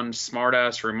comment or one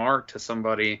smart-ass remark to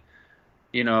somebody,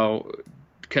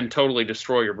 can totally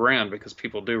destroy your brand, because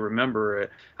people do remember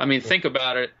it. I mean, think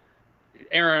about it.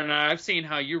 Aaron, I've seen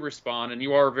how you respond, and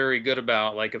you are very good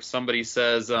about, like, if somebody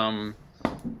says, for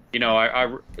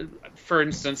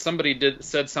instance, somebody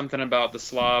said something about the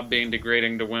slob being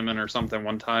degrading to women or something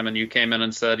one time, and you came in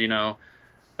and said,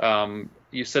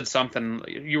 you said something,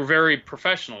 you were very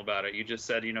professional about it. You just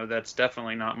said, that's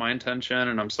definitely not my intention,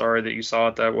 and I'm sorry that you saw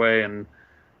it that way,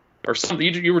 or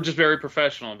something. You were just very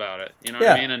professional about it. You know what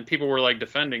I mean? And people were like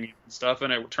defending you and stuff,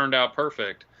 and it turned out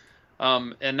perfect.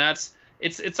 And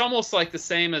it's almost like the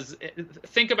same as,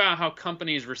 think about how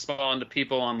companies respond to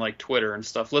people on like Twitter and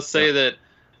stuff. Let's say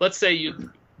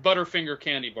you Butterfinger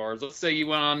candy bars. Let's say you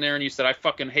went on there and you said, I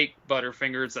fucking hate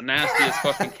Butterfinger. It's the nastiest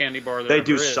fucking candy bar there They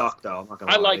do ever is. suck, though. I'm not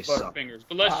gonna I lie, like they Butterfingers,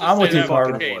 but let's I'm just with say you, that's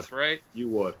Barbara. the case, right? You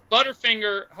would.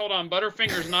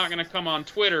 Butterfinger's not going to come on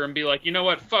Twitter and be like, you know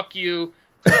what, fuck you.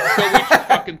 Go eat your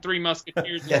fucking Three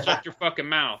Musketeers and shut your fucking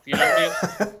mouth. You know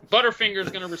what I mean? Butterfinger's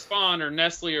going to respond, or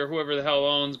Nestle or whoever the hell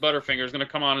owns Butterfinger's going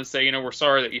to come on and say, we're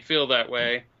sorry that you feel that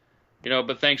way,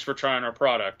 but thanks for trying our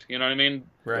product. You know what I mean?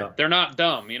 Right. They're not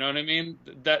dumb. You know what I mean?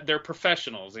 That they're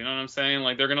professionals. You know what I'm saying?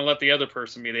 Like, they're going to let the other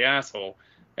person be the asshole.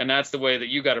 And that's the way that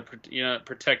you got to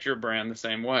protect your brand the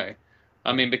same way.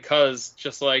 I mean, because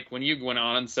just like when you went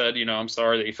on and said, I'm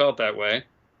sorry that you felt that way,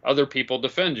 other people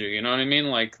defend you. You know what I mean?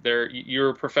 Like you're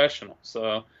a professional.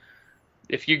 So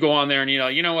if you go on there and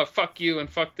you know what, fuck you and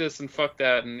fuck this and fuck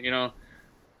that, and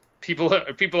people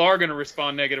are going to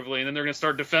respond negatively, and then they're going to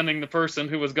start defending the person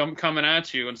who was coming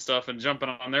at you and stuff and jumping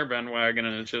on their bandwagon,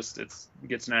 and it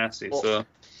gets nasty. Well, so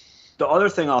the other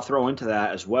thing I'll throw into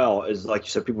that as well is, like you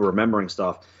said, people remembering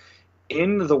stuff.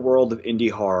 In the world of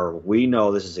indie horror, we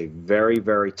know this is a very,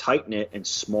 very tight-knit and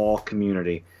small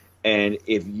community. And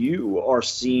if you are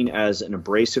seen as an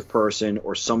abrasive person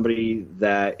or somebody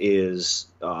that is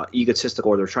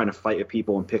egotistical, or they're trying to fight with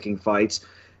people and picking fights,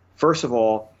 first of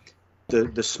all,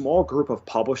 the small group of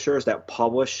publishers that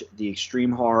publish the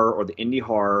extreme horror or the indie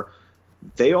horror,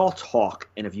 they all talk.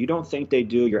 And if you don't think they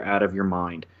do, you're out of your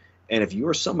mind. And if you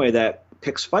are somebody that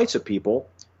picks fights with people,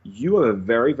 you have a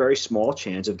very, very small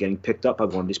chance of getting picked up by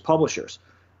one of these publishers.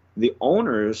 The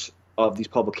owners of these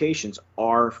publications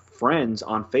are friends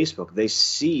on Facebook. They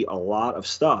see a lot of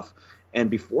stuff. And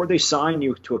before they sign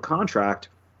you to a contract,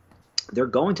 they're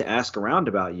going to ask around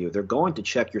about you. They're going to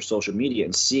check your social media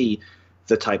and see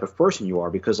the type of person you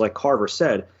are. Because like Carver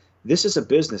said, this is a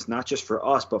business not just for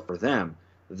us, but for them.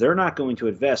 They're not going to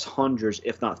invest hundreds,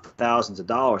 if not thousands of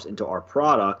dollars into our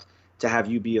product to have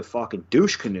you be a fucking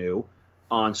douche canoe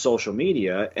on social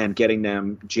media and getting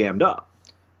them jammed up.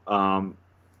 And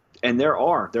there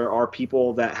are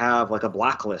people that have like a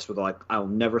blacklist where they're like, I'll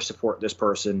never support this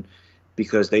person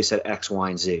because they said X, Y,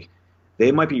 and Z.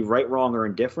 They might be right, wrong, or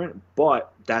indifferent,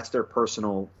 but that's their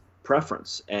personal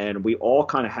preference. And we all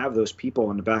kind of have those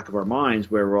people in the back of our minds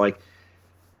where we're like,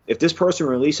 if this person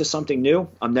releases something new,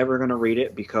 I'm never going to read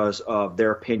it because of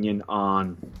their opinion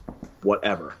on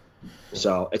whatever.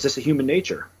 So it's just a human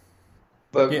nature.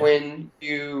 But when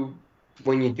you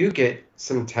do get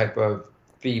some type of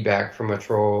feedback from a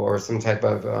troll or some type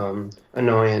of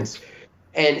annoyance,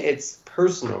 and it's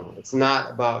personal, it's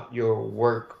not about your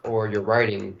work or your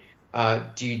writing,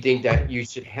 do you think that you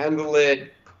should handle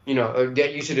it, or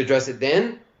that you should address it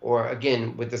then? Or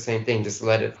again, with the same thing, just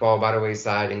let it fall by the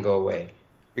wayside and go away?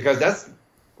 Because that's,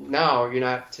 now you're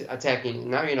not attacking,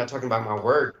 now you're not talking about my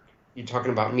work, you're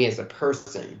talking about me as a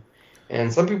person.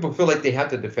 And some people feel like they have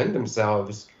to defend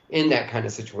themselves in that kind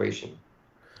of situation.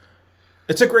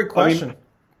 It's a great question.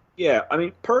 I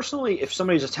mean, personally, if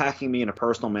somebody's attacking me in a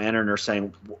personal manner and they're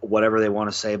saying whatever they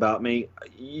want to say about me,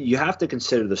 you have to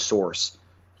consider the source,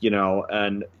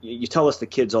 and you tell us the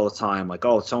kids all the time, like,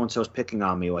 oh, so-and-so's picking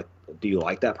on me. Like, do you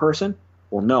like that person?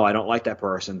 Well, no, I don't like that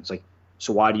person. It's like,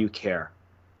 so why do you care?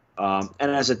 And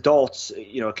as adults,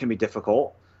 it can be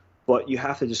difficult. But you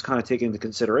have to just kind of take into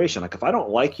consideration. Like, if I don't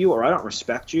like you or I don't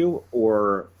respect you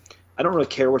or I don't really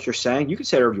care what you're saying, you can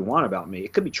say whatever you want about me.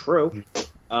 It could be true,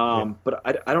 but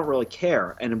I don't really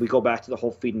care. And we go back to the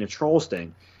whole feeding the trolls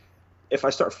thing. If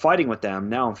I start fighting with them,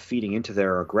 now I'm feeding into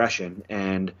their aggression,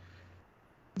 and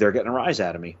they're getting a rise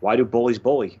out of me. Why do bullies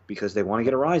bully? Because they want to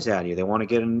get a rise out of you. They want to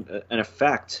get an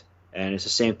effect. And it's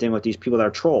the same thing with these people that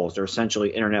are trolls. They're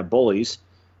essentially internet bullies,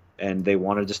 and they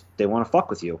want to fuck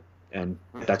with you. And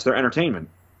that's their entertainment.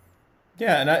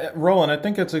 Yeah, and Roland, I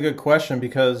think it's a good question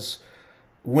because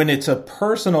when it's a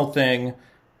personal thing,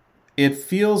 it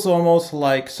feels almost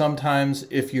like sometimes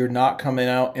if you're not coming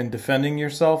out and defending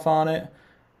yourself on it,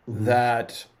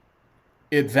 that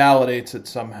it validates it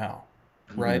somehow,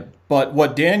 right? But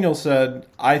what Daniel said,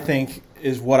 I think,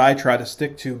 is what I try to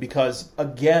stick to because,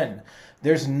 again,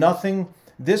 there's nothing,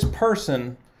 this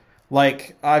person,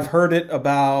 like I've heard it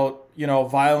about,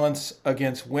 violence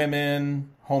against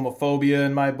women, homophobia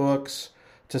in my books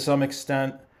to some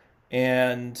extent,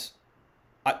 and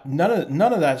none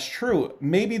of that's true.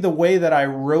 Maybe the way that I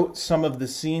wrote some of the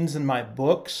scenes in my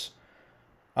books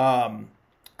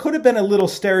could have been a little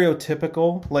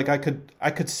stereotypical. Like I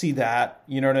could see that,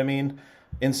 you know what I mean,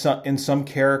 in some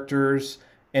characters,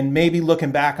 and maybe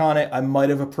looking back on it, I might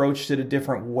have approached it a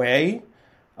different way.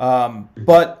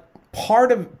 But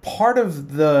part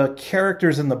of the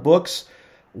characters in the books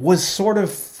was sort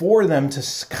of for them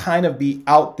to kind of be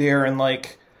out there and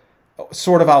like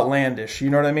sort of outlandish, you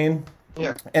know what I mean?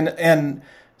 Yeah. And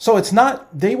so it's not,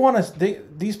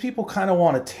 these people kind of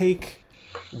want to take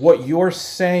what you're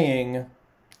saying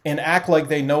and act like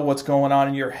they know what's going on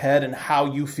in your head and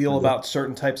how you feel about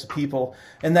certain types of people,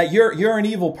 and that you're an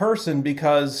evil person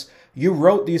because you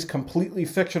wrote these completely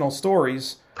fictional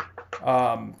stories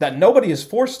that nobody is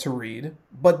forced to read,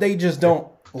 but they just don't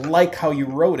like how you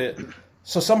wrote it.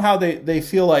 So somehow they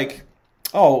feel like,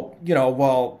 oh,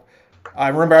 well, I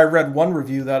remember I read one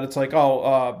review that it's like,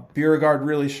 Beauregard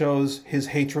really shows his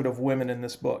hatred of women in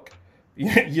this book.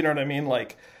 You know what I mean?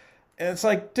 Like, and it's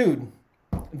like, dude,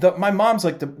 my mom's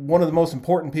like one of the most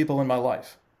important people in my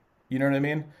life. You know what I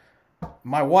mean?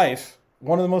 My wife,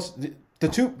 one of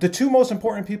the two most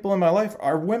important people in my life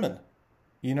are women.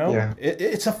 You know, Yeah.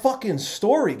 It's a fucking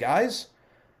story, guys.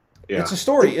 Yeah. It's a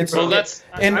story. It's Well, that's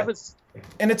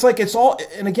and it's like it's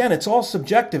all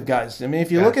subjective, guys. I mean,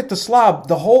 if you look at the slob,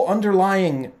 the whole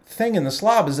underlying thing in the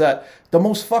slob is that the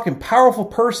most fucking powerful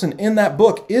person in that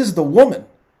book is the woman.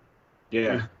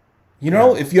 Yeah. You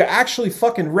know, if you actually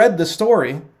fucking read the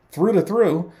story through to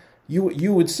through,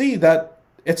 you would see that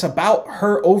it's about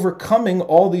her overcoming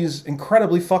all these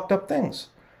incredibly fucked up things.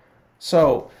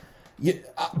 So,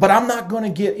 but I'm not going to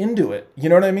get into it. You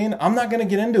know what I mean? I'm not going to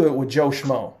get into it with Joe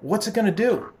Schmo. What's it going to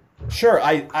do? Sure,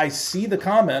 I see the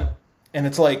comment, and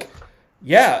it's like,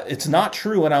 yeah, it's not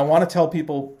true, and I want to tell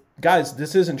people, guys,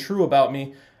 this isn't true about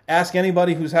me. Ask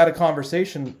anybody who's had a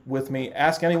conversation with me.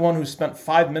 Ask anyone who's spent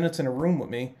 5 minutes in a room with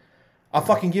me. I'll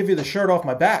fucking give you the shirt off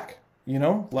my back. You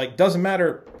know? Like, doesn't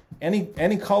matter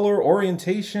any color,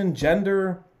 orientation,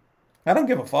 gender. I don't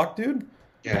give a fuck, dude.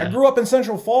 Yeah. I grew up in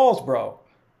Central Falls, bro.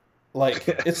 Like,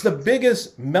 it's the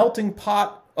biggest melting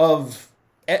pot of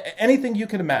anything you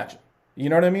can imagine. You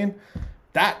know what I mean?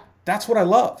 That's what I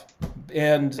love.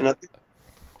 And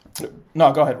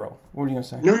no, go ahead, Ro. What were you gonna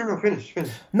say? No, finish.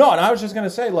 No, and I was just gonna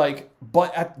say, like,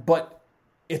 but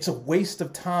it's a waste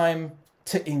of time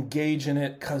to engage in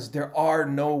it because there are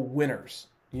no winners.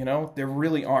 You know, there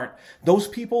really aren't. Those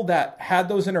people that had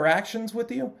those interactions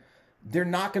with you, they're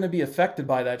not going to be affected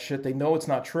by that shit. They know it's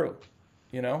not true.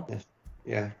 You know?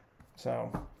 Yeah.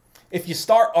 So if you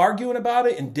start arguing about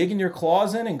it and digging your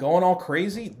claws in and going all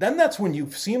crazy, then that's when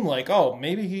you seem like, oh,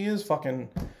 maybe he is fucking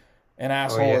an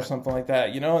asshole or something like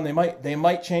that, you know, and they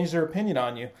might change their opinion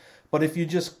on you. But if you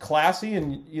just classy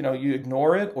and, you know, you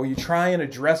ignore it or you try and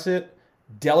address it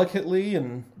delicately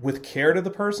and with care to the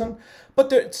person. But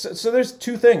there's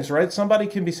two things, right? Somebody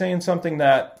can be saying something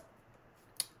that,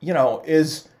 you know,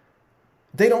 is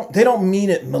they don't mean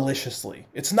it maliciously.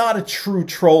 It's not a true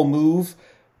troll move,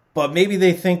 but maybe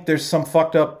they think there's something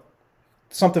fucked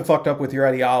up with your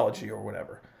ideology or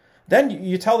whatever. Then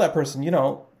you tell that person, you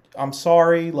know, I'm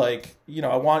sorry, like, you know,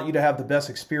 I want you to have the best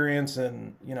experience,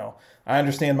 and, you know, I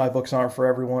understand my books aren't for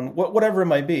everyone, whatever it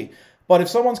might be. But if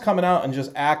someone's coming out and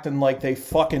just acting like they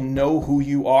fucking know who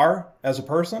you are as a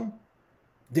person,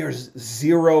 there's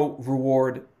zero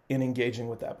reward in engaging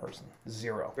with that person.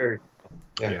 Zero.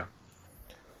 Yeah.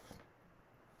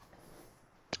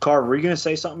 Carver, were you going to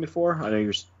say something before? I know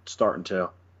you're starting to.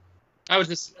 I was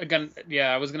just, again,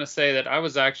 I was going to say that I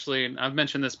was actually, I've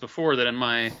mentioned this before, that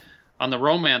on the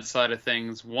romance side of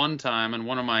things, one time in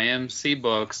one of my MC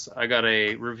books, I got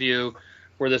a review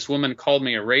where this woman called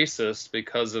me a racist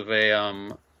because of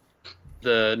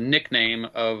the nickname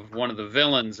of one of the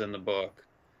villains in the book.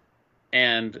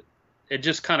 And it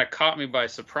just kind of caught me by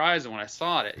surprise when I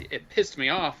saw it. It pissed me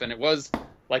off, and it was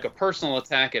like a personal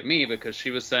attack at me because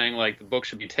she was saying, like, the book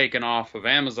should be taken off of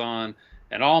Amazon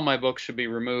and all my books should be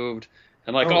removed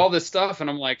and, like, all this stuff. And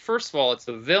I'm like, first of all, it's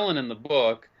a villain in the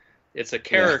book. It's a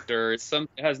character. It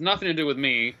has nothing to do with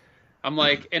me. I'm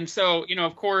like, and so, you know,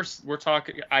 of course, we're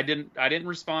talking. I didn't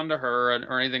respond to her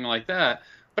or anything like that,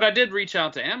 but I did reach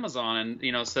out to Amazon and,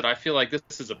 you know, said, I feel like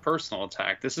this is a personal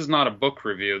attack. This is not a book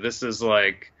review. This is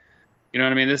like, you know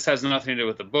what I mean? This has nothing to do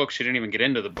with the book. She didn't even get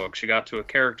into the book. She got to a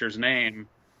character's name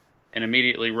and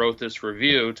immediately wrote this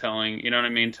review telling, you know what I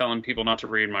mean, telling people not to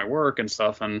read my work and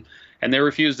stuff, and they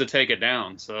refused to take it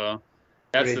down. So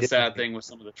that's the sad thing with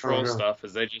some of the troll stuff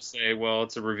is they just say, well,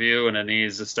 it's a review and it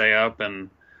needs to stay up, and,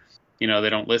 you know, they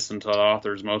don't listen to the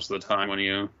authors most of the time when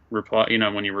you reply, you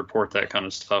know, when you report that kind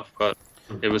of stuff. But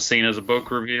it was seen as a book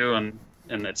review and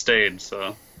it stayed.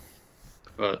 So,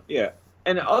 but yeah.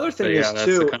 And the other thing is that's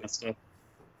too, the kind of stuff.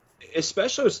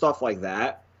 Especially with stuff like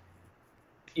that,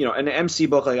 you know, an MC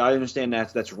book, like, I understand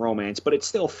that's romance, but it's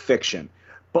still fiction.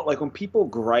 But, like, when people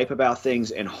gripe about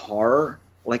things in horror,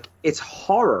 like, it's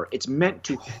horror. It's meant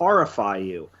to horrify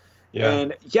you. Yeah.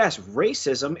 And yes,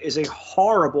 racism is a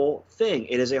horrible thing.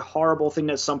 It is a horrible thing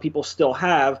that some people still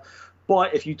have.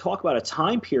 But if you talk about a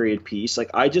time period piece, like,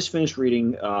 I just finished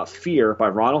reading Fear by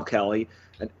Ronald Kelly,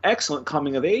 an excellent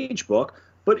coming-of-age book,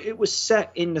 but it was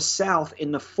set in the South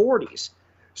in the 40s.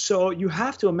 So you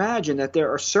have to imagine that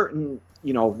there are certain,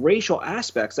 you know, racial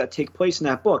aspects that take place in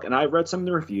that book. And I read some of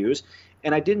the reviews,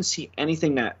 and I didn't see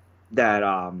anything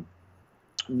that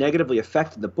negatively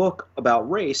affected the book about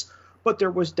race. But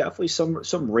there was definitely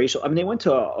some racial. I mean, they went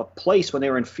to a place when they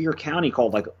were in Fear County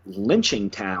called, like, Lynching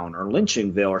Town or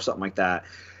Lynchingville or something like that.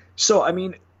 So, I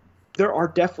mean, there are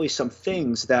definitely some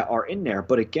things that are in there.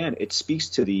 But again, it speaks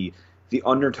to the the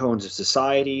undertones of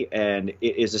society, and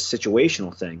it is a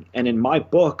situational thing. And in my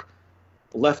book,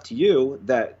 Left to You,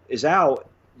 that is out,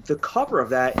 the cover of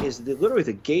that is literally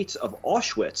the gates of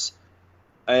Auschwitz,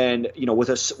 and with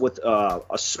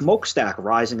a smokestack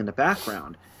rising in the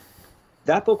background.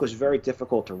 That book was very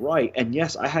difficult to write, and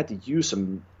yes, I had to use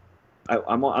some.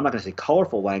 I'm not going to say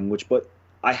colorful language, but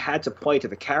I had to play to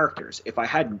the characters. If I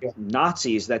had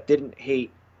Nazis that didn't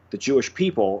hate the Jewish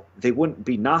people, they wouldn't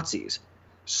be Nazis.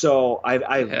 So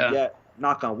I've yet,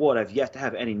 knock on wood, I've yet to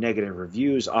have any negative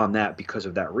reviews on that because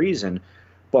of that reason.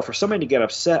 But for somebody to get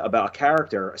upset about a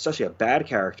character, especially a bad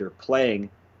character, playing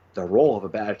the role of a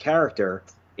bad character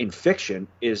in fiction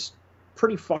is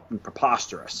pretty fucking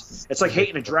preposterous. It's like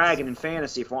hating a dragon in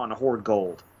fantasy for wanting to hoard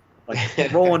gold.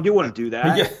 Like, Roland, you wouldn't do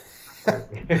that. Yeah.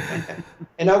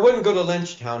 And I wouldn't go to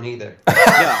Lynchtown either.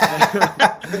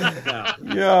 Yeah.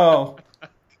 Yo.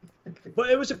 But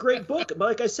it was a great book. But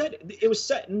like I said, it was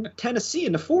set in Tennessee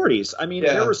in the 40s. I mean,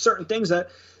 there were certain things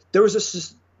there was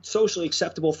a socially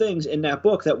acceptable things in that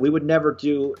book that we would never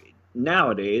do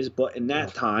nowadays, but in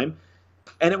that time.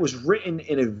 And it was written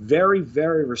in a very,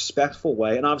 very respectful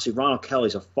way. And obviously Ronald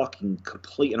Kelly's a fucking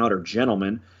complete and utter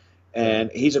gentleman,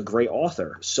 and he's a great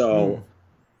author. So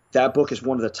that book is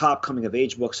one of the top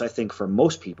coming-of-age books, I think, for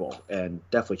most people. And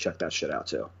definitely check that shit out,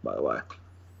 too, by the way.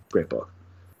 Great book.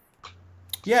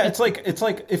 Yeah, it's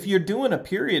like if you're doing a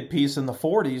period piece in the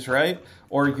 40s, right?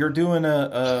 Or you're doing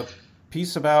a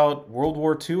piece about World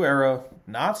War II era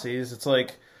Nazis, it's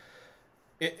like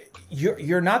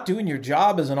you're not doing your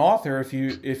job as an author if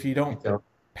you don't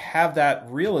have that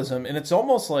realism. And it's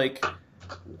almost like,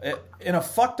 in a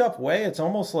fucked up way, it's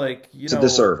almost like it's a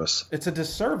disservice. It's a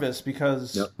disservice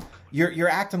because you're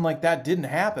acting like that didn't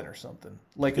happen or something.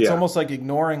 Like it's almost like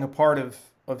ignoring a part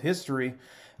of history.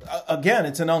 Again,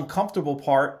 it's an uncomfortable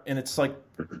part, and it's like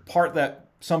part that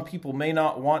some people may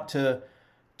not want to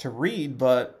read.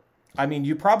 But I mean,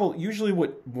 usually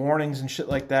with warnings and shit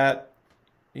like that,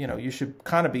 you should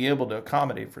kind of be able to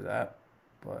accommodate for that.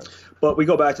 But we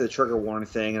go back to the trigger warning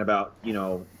thing and about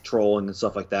trolling and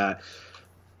stuff like that.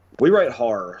 We write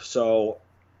horror, so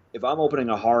if I'm opening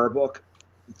a horror book,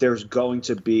 there's going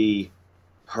to be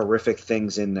horrific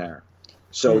things in there.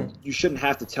 So you shouldn't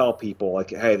have to tell people, like,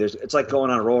 hey, it's like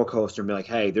going on a roller coaster and be like,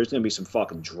 hey, there's going to be some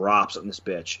fucking drops on this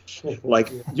bitch. Like,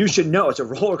 you should know it's a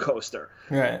roller coaster.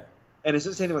 Right. And it's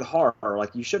the same thing with horror.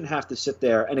 Like, you shouldn't have to sit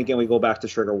there. And again, we go back to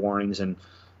trigger warnings, and,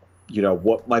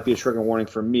 what might be a trigger warning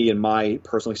for me and my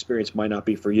personal experience might not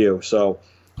be for you. So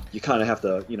you kind of have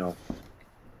to,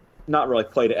 not really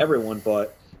play to everyone,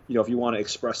 but, if you want to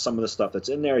express some of the stuff that's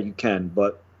in there, you can.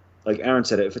 But like Aaron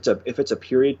said, if it's a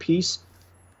period piece,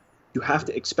 you have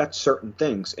to expect certain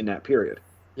things in that period.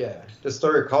 Yeah, the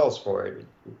story calls for it.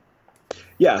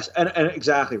 Yes, and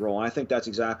exactly, Roland. I think that's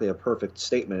exactly a perfect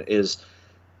statement. Is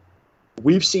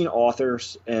we've seen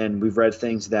authors and we've read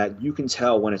things that you can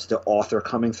tell when it's the author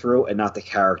coming through and not the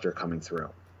character coming through,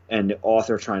 and the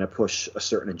author trying to push a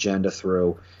certain agenda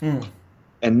through,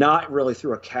 and not really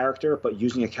through a character, but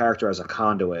using a character as a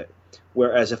conduit.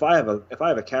 Whereas if I have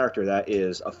a character that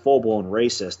is a full-blown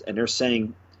racist and they're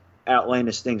saying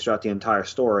outlandish things throughout the entire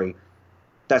story,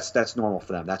 that's normal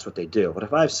for them. That's what they do. But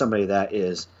if I have somebody that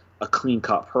is a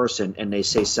clean-cut person and they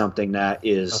say something that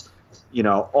is,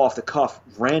 off the cuff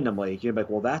randomly, you're like,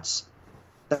 well, that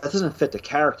doesn't fit the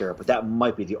character, but that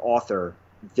might be the author,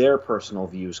 their personal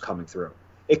views coming through.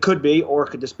 It could be, or it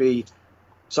could just be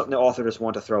something the author just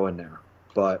wanted to throw in there.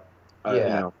 But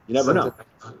you never know.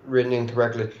 Written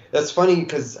incorrectly. That's funny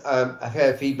because I've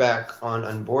had feedback on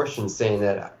abortion saying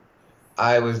that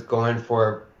I was going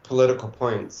for political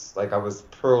points, like I was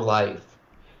pro-life.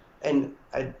 And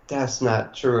that's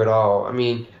not true at all. I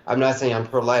mean, I'm not saying I'm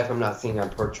pro-life, I'm not saying I'm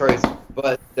pro-choice,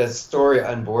 but the story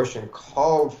on abortion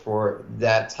called for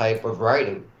that type of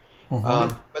writing.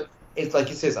 But it's like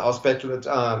you said, it's all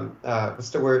speculative. What's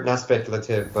the word? Not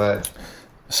speculative, but...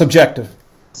 Subjective.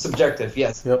 Subjective,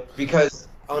 yes. Yep. Because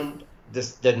on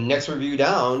the next review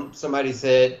down, somebody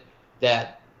said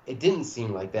that it didn't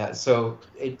seem like that. So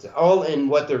it's all in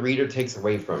what the reader takes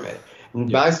away from it.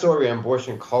 My story on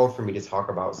abortion called for me to talk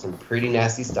about some pretty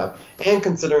nasty stuff. And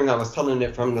considering I was telling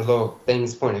it from the little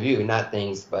thing's point of view, not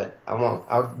things, but I want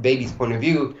our baby's point of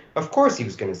view, of course he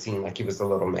was going to seem like he was a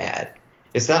little mad.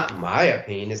 It's not my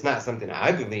opinion. It's not something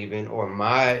I believe in or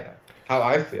how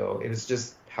I feel. It was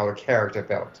just how the character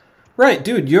felt. Right,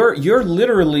 dude. You're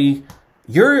literally...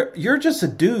 You're just a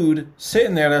dude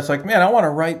sitting there that's like, man, I want to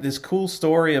write this cool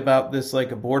story about this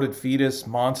like aborted fetus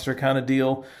monster kind of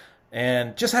deal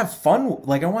and just have fun.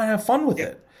 Like I want to have fun with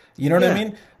it. You know what I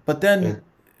mean? But then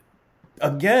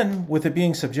again, with it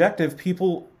being subjective,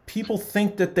 people people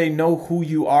think that they know who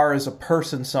you are as a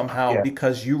person somehow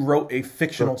because you wrote a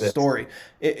fictional story.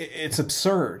 It's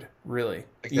absurd, really.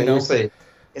 You say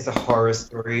it's a horror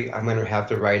story. I'm going to have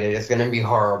to write it. It's going to be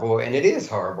horrible, and it is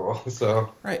horrible.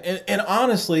 So right, and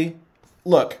honestly,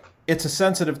 look, it's a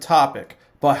sensitive topic,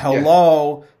 but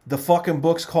hello, the fucking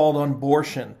book's called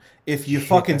Abortion. If you're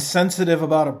fucking sensitive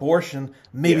about abortion,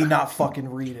 maybe not fucking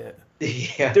read it.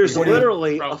 Yeah. There's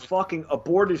literally a fucking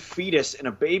aborted fetus in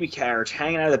a baby carriage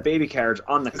hanging out of the baby carriage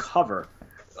on the cover.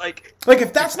 Like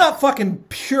if that's not fucking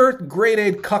pure grade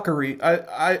A cuckery,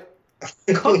 I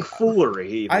cuck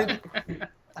foolery.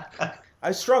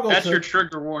 I struggle. That's your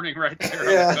trigger warning right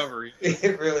there on the cover.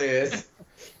 It really is.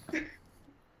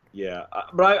 Yeah,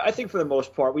 but I think for the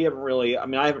most part, we haven't really. I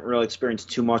mean, I haven't really experienced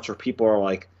too much where people are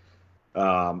like,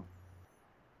 oh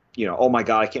my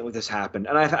god, I can't believe this happened.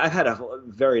 And I've had a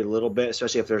very little bit,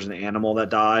 especially if there's an animal that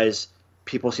dies.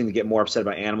 People seem to get more upset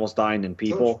about animals dying than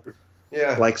people.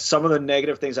 Yeah. Like some of the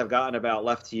negative things I've gotten about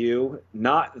Left to You,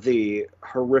 not the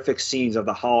horrific scenes of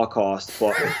the Holocaust,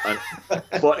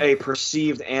 but a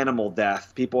perceived animal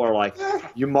death. People are like,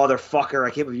 "You motherfucker! I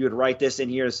can't believe you would write this in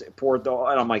here, this poor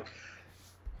dog." And I'm like,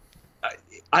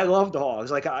 I love dogs.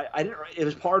 Like I didn't. It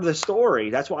was part of the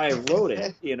story. That's why I wrote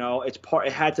it. It's part.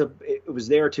 It had to. It was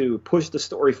there to push the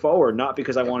story forward, not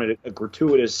because I wanted a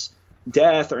gratuitous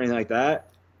death or anything like that.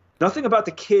 Nothing about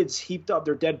the kids heaped up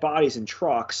their dead bodies in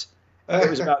trucks. It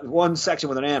was about one section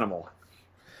with an animal.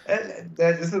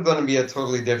 This is going to be a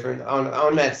totally different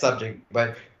on that subject,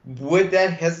 but would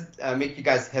that make you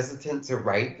guys hesitant to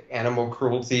write animal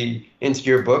cruelty into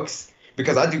your books?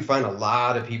 Because I do find a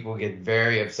lot of people get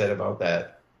very upset about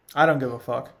that. I don't give a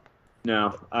fuck.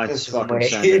 No, I just fucking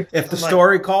send it. If the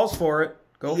story calls for it,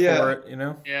 go for it,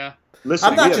 Yeah. Listen,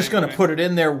 I'm not just going to put it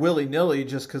in there willy-nilly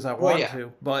just because I want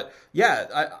to. But,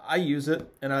 I use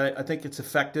it, and I think it's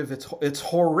effective. It's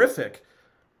horrific.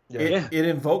 It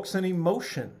invokes an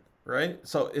emotion, right?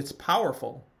 So it's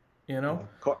powerful,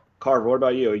 Carver, what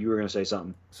about you? You were going to say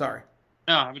something. Sorry.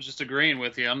 No, I was just agreeing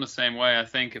with you. I'm the same way. I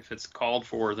think if it's called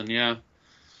for, then yeah.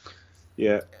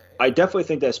 Yeah. I definitely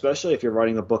think that, especially if you're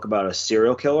writing a book about a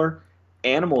serial killer,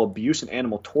 animal abuse and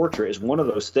animal torture is one of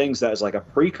those things that is like a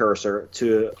precursor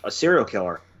to a serial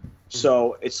killer.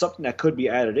 So it's something that could be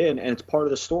added in, and it's part of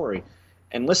the story.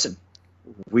 And listen,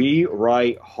 we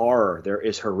write horror. There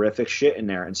is horrific shit in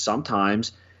there, and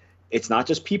sometimes it's not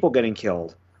just people getting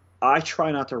killed. I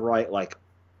try not to write like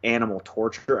animal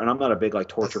torture, and I'm not a big like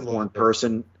torture porn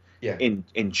person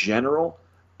in general.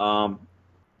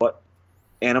 But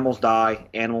animals die,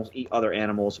 animals eat other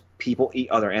animals, people eat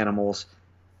other animals.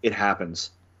 It happens.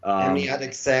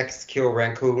 Amniotic sacs kill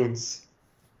raccoons.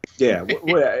 Yeah,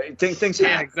 things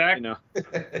happen. Exactly.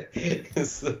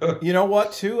 So. You know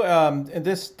what, too? And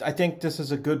I think this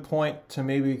is a good point to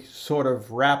maybe sort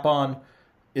of wrap on,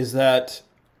 is that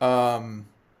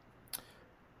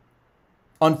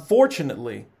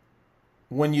unfortunately,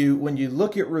 when you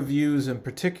look at reviews, and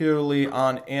particularly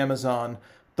on Amazon,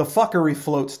 the fuckery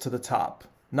floats to the top,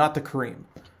 not the cream.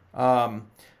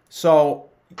 So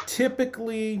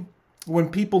typically, when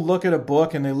people look at a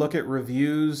book and they look at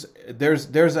reviews,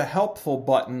 there's a helpful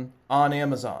button on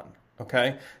Amazon,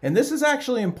 okay? And this is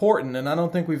actually important, and I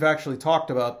don't think we've actually talked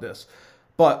about this.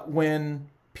 But when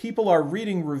people are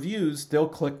reading reviews, they'll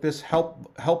click this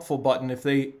helpful button if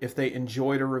they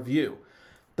enjoyed a review.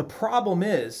 The problem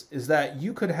is that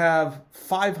you could have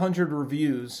 500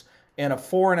 reviews and a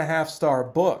 4.5-star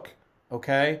book,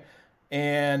 okay?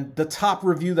 And the top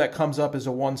review that comes up is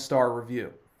a 1-star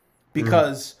review.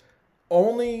 Because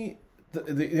only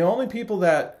the only people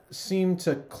that seem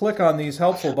to click on these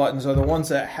helpful buttons are the ones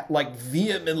that like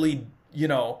vehemently,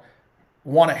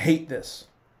 want to hate this,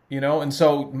 And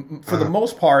so for the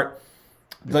most part,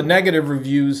 the negative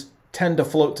reviews tend to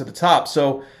float to the top.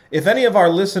 So if any of our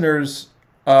listeners,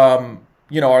 are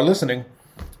listening,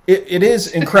 it is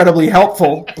incredibly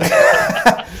helpful.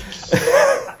 That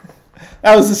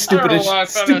was the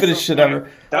stupidest shit ever.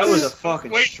 That was a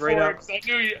fucking straight up. I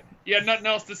knew you had nothing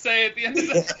else to say at the end of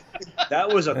that. That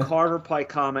was a Carver Pike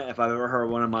comment if I've ever heard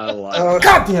one in my life. Oh,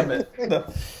 God damn it!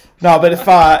 No, but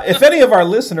if any of our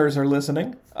listeners are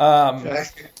listening,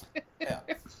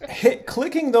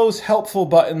 clicking those helpful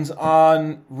buttons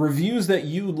on reviews that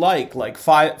you like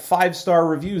 5-star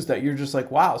reviews that you're just like,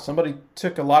 wow, somebody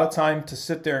took a lot of time to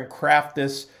sit there and craft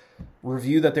this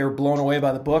review that they were blown away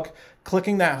by the book.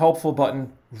 Clicking that helpful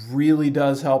button really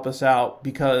does help us out,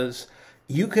 because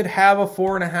you could have a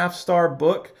 4.5-star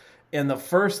book, and the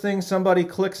first thing somebody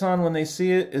clicks on when they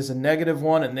see it is a negative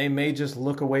one, and they may just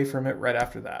look away from it right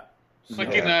after that.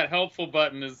 Clicking that helpful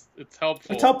button it's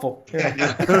helpful. It's helpful. Yeah.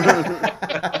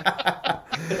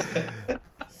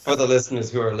 For the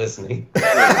listeners who are listening.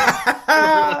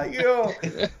 Yo.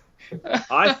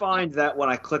 I find that when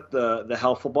I click the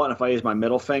helpful button, if I use my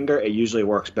middle finger, it usually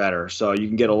works better. So you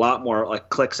can get a lot more like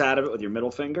clicks out of it with your middle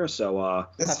finger. So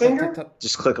This finger?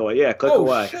 just click away. Yeah, click Oh,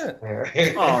 away. shit.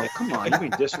 Oh, come on, you're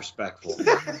being disrespectful.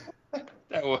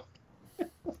 That was.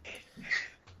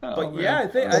 But yeah, I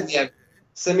think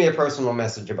Send me a personal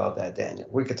message about that, Daniel.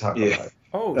 We could talk about it.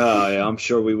 Oh, Yeah, I'm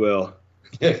sure we will.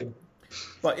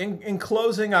 but in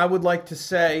closing, I would like to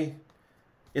say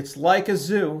it's like a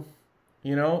zoo.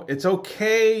 You know, it's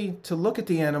okay to look at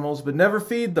the animals, but never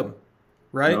feed them,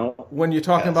 right? No. When you're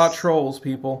talking about trolls,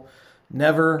 people,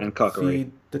 never And cuckery.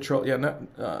 feed the troll. Yeah,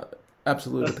 no,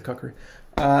 absolutely the cuckery.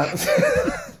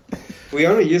 We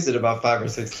only used it about 5 or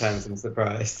 6 times. I'm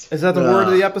surprised. Is that the word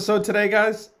of the episode today,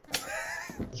 guys?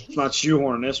 It's not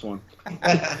shoehorning this one.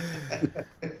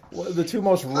 What are the two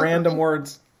most random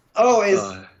words? Oh,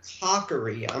 it's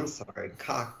cockery. I'm sorry,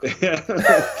 cockery.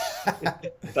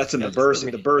 That's in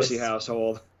the Bursey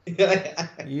household.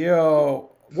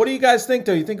 Yo, what do you guys think,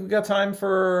 though? You think we got time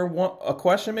for a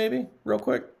question, maybe, real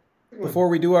quick? Before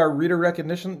we do our reader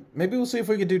recognition? Maybe we'll see if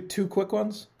we can do 2 quick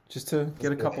ones, just to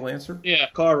get a couple answered. Yeah.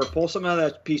 Carver, pull some out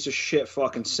of that piece of shit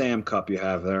fucking Sam cup you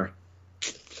have there.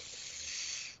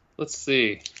 Let's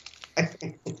see.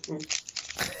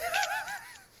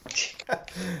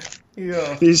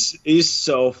 Yeah. He's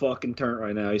so fucking turned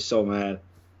right now. He's so mad.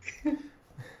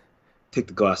 Take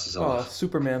the glasses Oh, off.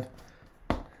 Superman.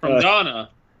 From Donna.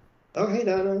 Oh, hey,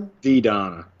 Donna. The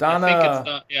Donna. Donna. I think it's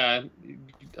Donna. Yeah,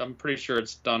 I'm pretty sure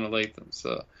it's Donna Latham.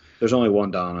 So, There's only one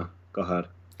Donna. Go ahead.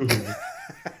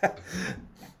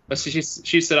 but she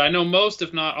said, I know most,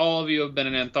 if not all of you have been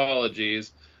in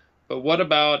anthologies, but what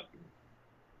about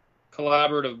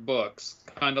collaborative books,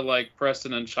 kind of like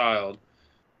Preston and Child,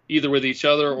 either with each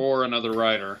other or another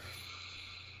writer?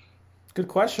 Good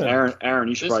question. Aaron,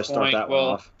 you should probably start that one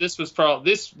off. This was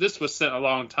probably this was sent a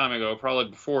long time ago,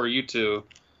 probably before you two.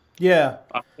 Yeah.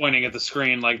 I'm pointing at the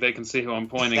screen like they can see who I'm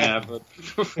pointing at, but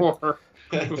before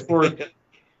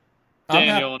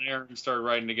Daniel and Aaron started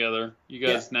writing together, you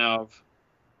guys now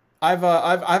have.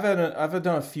 I've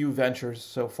done a few ventures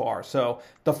so far. So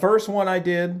the first one I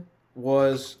did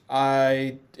was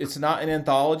it's not an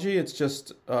anthology. It's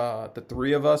just the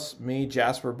 3 of us, me,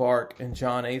 Jasper Bark, and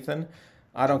John Athan.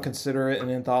 I don't consider it an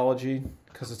anthology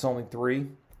because it's only 3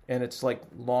 and it's like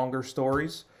longer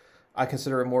stories. I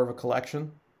consider it more of a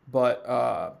collection. But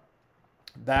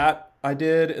that I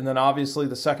did, and then obviously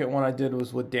the second one I did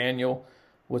was with Daniel,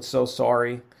 with So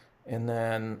Sorry, and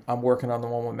then I'm working on the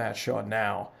one with Matt Shaw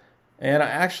now. And I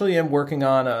actually am working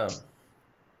on a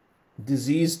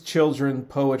diseased children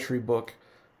poetry book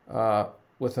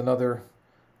with another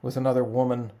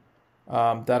woman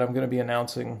that I'm going to be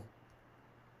announcing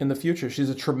in the future. She's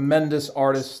a tremendous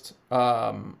artist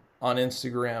on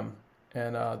Instagram,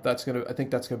 and I think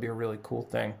that's gonna be a really cool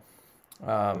thing.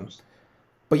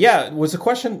 But yeah, was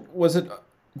it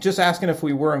just asking if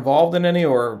we were involved in any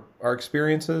or our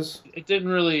experiences? It didn't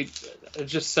really. It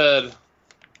just said,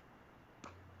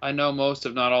 I know most,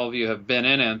 if not all of you, have been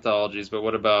in anthologies, but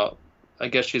what about? I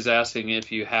guess she's asking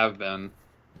if you have been.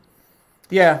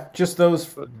 Yeah, just those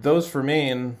for me,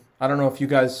 and I don't know if you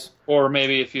guys. Or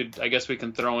maybe if you, I guess we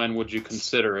can throw in, would you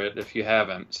consider it if you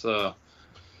haven't? So.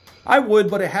 I would,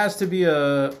 but it has to be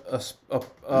a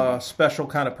special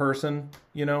kind of person,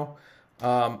 you know.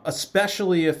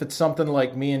 Especially if it's something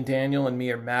like me and Daniel and me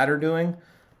or Matt are doing.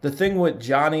 The thing with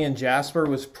Johnny and Jasper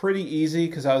was pretty easy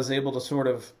because I was able to sort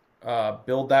of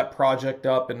build that project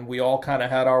up, and we all kind of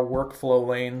had our workflow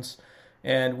lanes,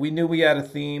 and we knew we had a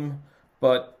theme,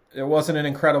 but there wasn't an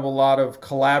incredible lot of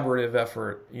collaborative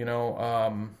effort, you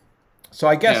know. So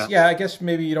I guess, I guess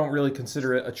maybe you don't really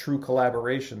consider it a true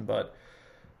collaboration, but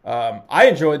I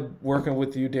enjoyed working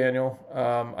with you, Daniel.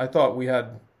 I thought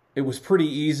it was pretty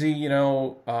easy, you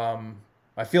know.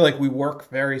 I feel like we work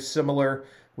very similar.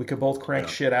 We could both crank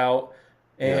shit out,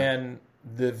 and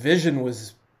the vision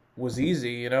was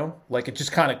easy, you know. Like it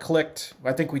just kind of clicked.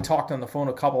 I think we talked on the phone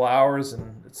a couple hours,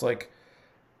 and it's like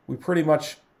we pretty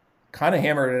much kind of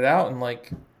hammered it out in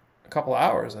like a couple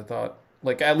hours. I thought,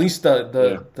 like at least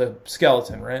the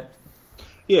skeleton, right?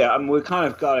 Yeah, I mean, we kind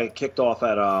of got it kicked off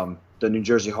at the New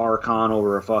Jersey Horror Con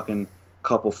over a fucking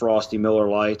couple Frosty Miller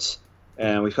Lights,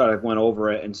 and we kind of went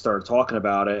over it and started talking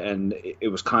about it, and it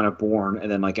was kind of born. And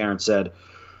then, like Aaron said,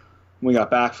 when we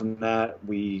got back from that,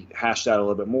 we hashed out a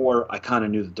little bit more. I kind of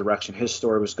knew the direction his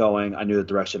story was going. I knew the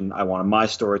direction I wanted my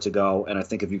story to go. And I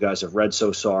think if you guys have read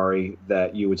So Sorry,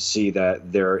 that you would see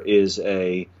that there is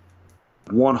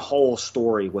one whole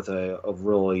story with a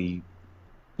really,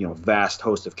 vast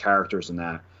host of characters in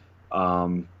that.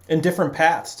 in different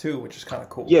paths too, which is kind of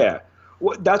cool. Yeah.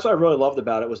 That's what I really loved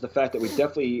about it was the fact that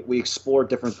we explored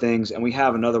different things, and we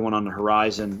have another one on the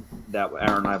horizon that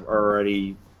Aaron and I have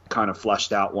already kind of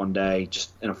fleshed out one day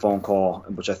just in a phone call,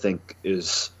 which I think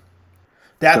is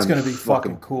that's going to be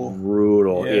fucking cool.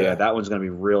 Brutal. Yeah, that one's going to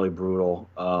be really brutal.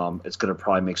 It's going to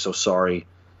probably make So Sorry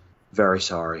very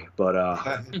sorry, but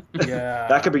yeah,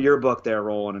 that could be your book there,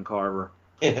 Roland and Carver.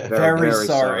 Very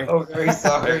sorry. Oh, very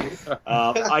sorry.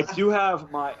 I do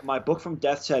have my book from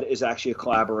Death's Head is actually a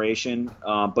collaboration,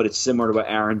 but it's similar to what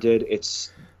Aaron did.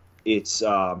 It's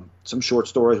some short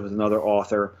stories with another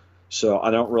author. So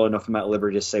I don't really know if I'm at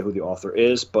liberty to say who the author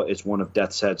is, but it's one of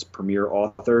Death's Head's premier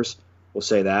authors. We'll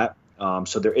say that.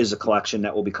 So there is a collection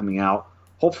that will be coming out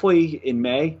hopefully in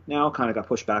May now. Kind of got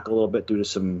pushed back a little bit due to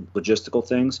some logistical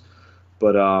things.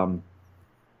 But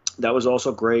that was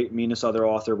also great. Me and this other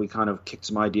author, we kind of kicked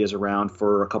some ideas around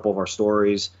for a couple of our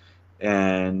stories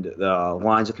and the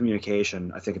lines of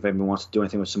communication. I think if anyone wants to do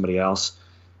anything with somebody else,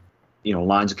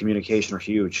 lines of communication are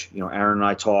huge. Aaron and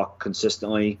I talk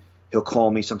consistently. He'll call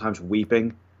me sometimes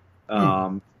weeping,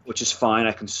 which is fine.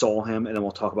 I console him, and then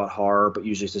we'll talk about horror, but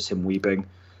usually it's just him weeping.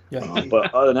 Yeah.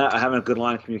 But other than that, I have a good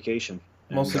line of communication.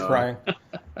 Mostly crying.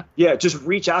 Yeah, just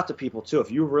reach out to people too.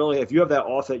 If you have that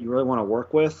author that you really want to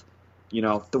work with,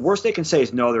 the worst they can say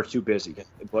is no, they're too busy.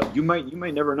 But you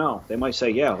might never know. They might say,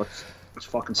 yeah, let's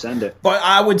fucking send it. But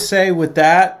I would say with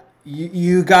that,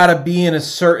 you got to be in a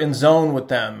certain zone with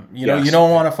them. Yes. You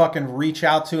don't want to fucking reach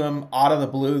out to them out of the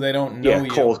blue. They don't know you.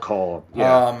 Cold call.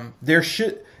 Yeah. There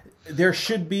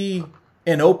should be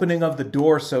an opening of the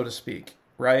door, so to speak,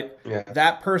 right? Yeah.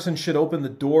 That person should open the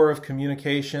door of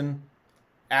communication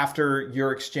after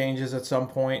your exchanges at some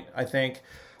point, I think.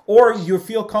 Or you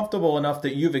feel comfortable enough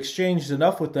that you've exchanged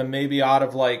enough with them, maybe out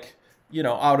of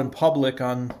out in public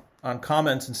on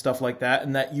comments and stuff like that,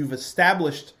 and that you've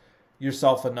established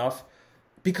yourself enough,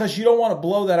 because you don't want to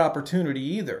blow that opportunity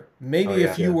either. Maybe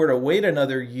if you were to wait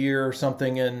another year or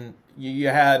something and you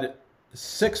had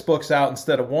 6 books out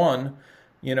instead of 1,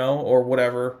 or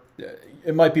whatever,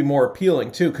 it might be more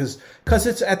appealing too, because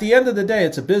it's at the end of the day,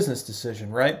 it's a business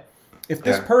decision, right? If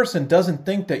this person doesn't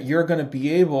think that you're going to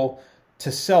be able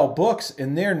to sell books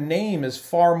and their name is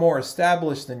far more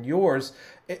established than yours,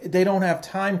 they don't have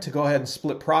time to go ahead and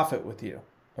split profit with you,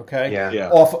 okay? Yeah.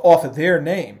 Off of their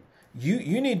name.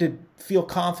 You need to feel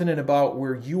confident about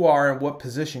where you are and what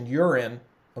position you're in,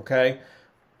 okay?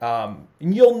 And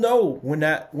you'll know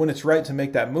when it's right to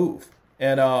make that move.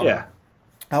 And I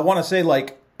want to say,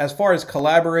 as far as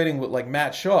collaborating with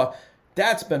Matt Shaw,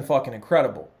 that's been fucking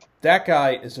incredible. That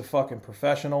guy is a fucking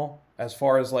professional as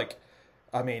far as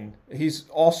he's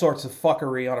all sorts of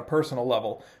fuckery on a personal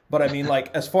level. But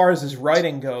as far as his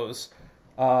writing goes,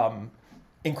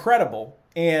 incredible.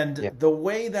 And the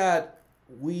way that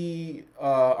we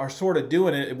are sort of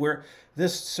doing it,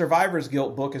 this Survivor's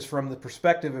Guilt book is from the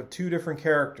perspective of 2 different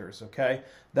characters, okay,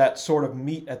 that sort of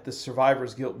meet at this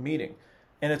Survivor's Guilt meeting.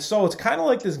 And it's kind of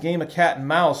like this game of cat and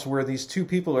mouse where these 2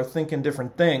 people are thinking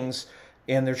different things,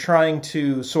 and they're trying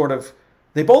to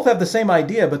they both have the same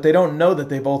idea, but they don't know that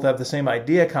they both have the same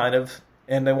idea, kind of,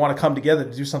 and they want to come together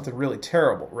to do something really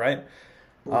terrible, right?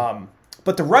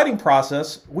 But the writing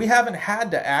process, we haven't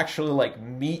had to actually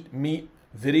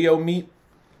video meet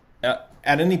at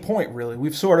any point, really.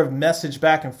 We've sort of messaged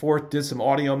back and forth, did some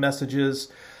audio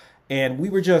messages, and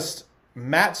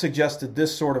Matt suggested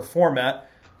this sort of format,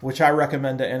 which I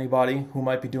recommend to anybody who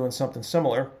might be doing something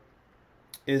similar,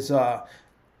 is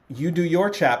you do your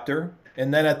chapter,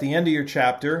 and then at the end of your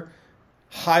chapter,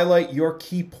 highlight your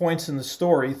key points in the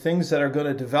story, things that are going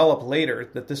to develop later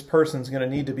that this person's going to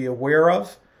need to be aware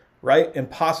of, right? And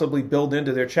possibly build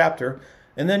into their chapter.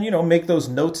 And then, make those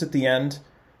notes at the end.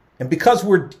 And because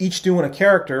we're each doing a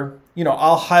character,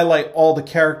 I'll highlight all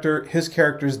his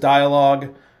character's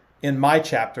dialogue in my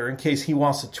chapter in case he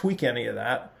wants to tweak any of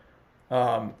that,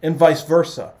 and vice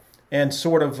versa. And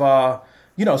sort of,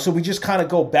 so we just kind of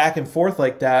go back and forth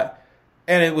like that.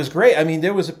 And it was great.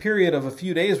 There was a period of a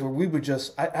few days where we would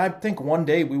I think one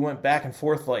day we went back and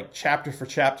forth chapter for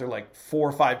chapter, 4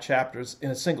 or 5 chapters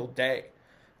in a single day,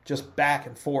 just back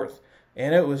and forth.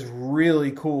 And it was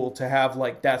really cool to have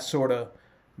that sort of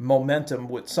momentum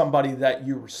with somebody that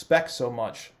you respect so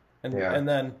much. And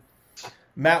then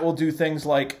Matt will do things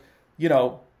you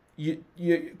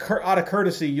out of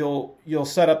courtesy, you'll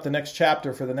set up the next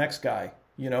chapter for the next guy,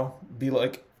 be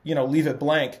leave it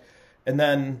blank. And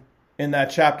then in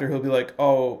that chapter, he'll be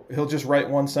he'll just write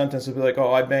one sentence. He'll be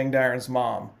I banged Aaron's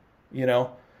mom,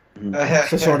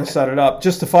 to sort of set it up,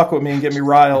 just to fuck with me and get me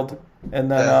riled. And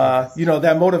then,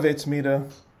 that motivates me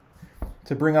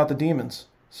to bring out the demons.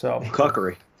 So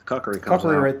Cuckery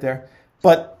right there.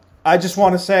 But I just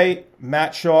want to say,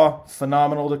 Matt Shaw,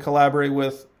 phenomenal to collaborate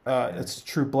with. It's a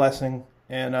true blessing,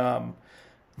 and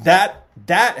that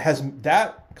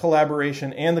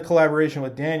collaboration and the collaboration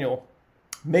with Daniel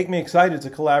make me excited to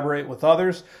collaborate with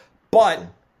others, but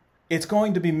it's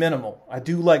going to be minimal. I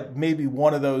do like maybe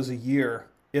one of those a year,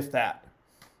 if that.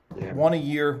 Yeah. One a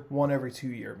year, one every 2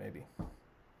 year, maybe.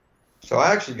 So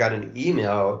I actually got an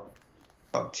email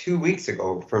about 2 weeks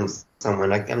ago from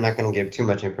someone. I'm not going to give too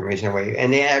much information away,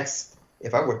 and they asked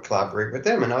if I would collaborate with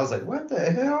them, and I was like, "What the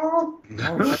hell?"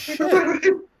 Oh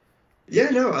shit! Yeah,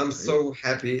 no, I'm so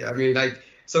happy. I mean, like,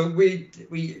 so we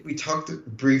talked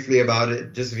briefly about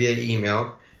it just via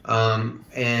email,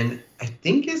 and I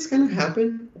think it's going to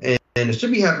happen, and it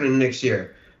should be happening next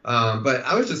year. But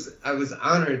I was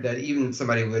honored that even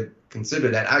somebody would consider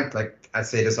that. I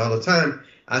say this all the time.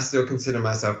 I still consider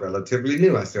myself relatively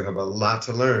new. I still have a lot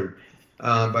to learn.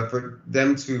 But for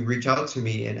them to reach out to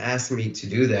me and ask me to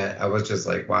do that, I was just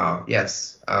like, wow,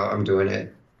 yes, I'm doing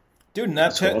it. Dude, and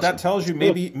that tells you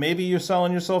maybe you're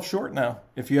selling yourself short now.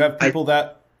 If you have people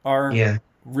that are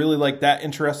really like that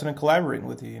interested in collaborating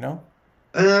with you, you know?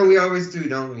 We always do,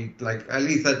 don't we? Like, at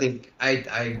least I think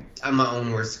I'm my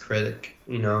own worst critic,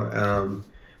 you know.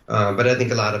 But I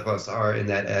think a lot of us are in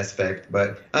that aspect.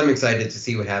 But I'm excited to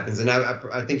see what happens, and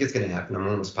I think it's going to happen. I'm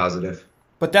almost positive.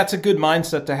 But that's a good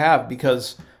mindset to have,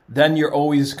 because then you're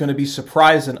always going to be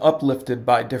surprised and uplifted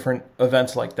by different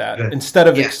events like that, instead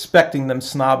of expecting them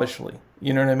snobbishly.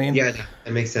 You know what I mean? Yeah,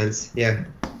 that makes sense. Yeah.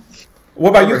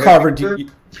 What about you, Carver?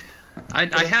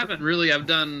 I haven't really. I've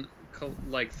done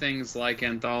like things like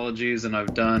anthologies, and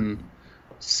I've done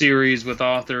series with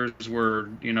authors where,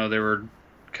 you know, they were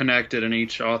connected and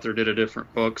each author did a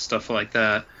different book, stuff like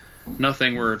that.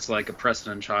 Nothing where it's like a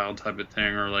Preston Child type of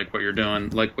thing, or like what you're doing,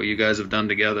 like what you guys have done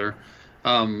together.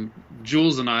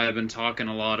 Jules and I have been talking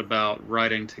a lot about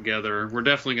writing together. We're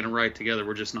definitely going to write together.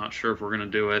 We're just not sure if we're going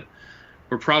to do it.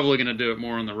 We're probably going to do it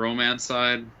more on the romance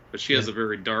side, but she has a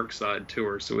very dark side to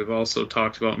her. So we've also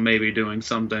talked about maybe doing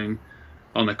something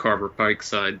on the Carver Pike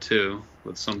side too,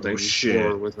 with something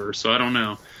more with her. So I don't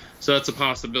know. So that's a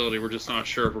possibility. We're just not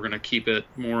sure if we're going to keep it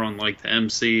more on like the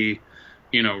MC,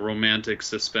 you know, romantic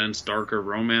suspense, darker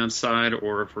romance side,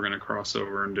 or if we're going to cross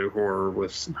over and do horror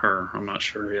with her. I'm not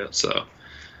sure yet. So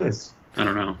Nice. I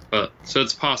don't know. But so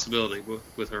it's a possibility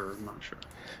with her. I'm not sure.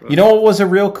 But, you know what was a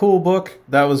real cool book?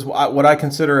 That was what I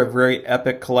consider a very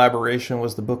epic collaboration,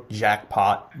 was the book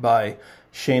Jackpot by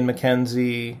Shane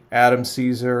McKenzie, Adam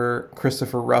Caesar,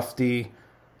 Christopher Rufty.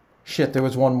 Shit, there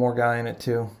was one more guy in it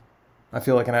too. I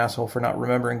feel like an asshole for not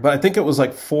remembering, but I think it was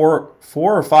like four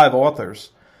or five authors.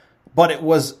 But it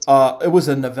was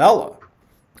a novella.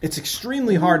 It's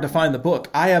extremely hard to find the book.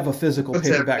 I have a physical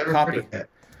paperback copy.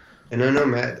 And I know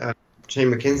Matt Shane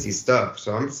McKenzie's stuff,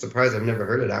 so I'm surprised I've never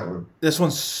heard of that one. This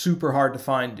one's super hard to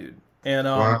find, dude. And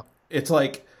Wow. it's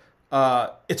like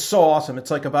it's so awesome.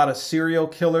 It's like about a serial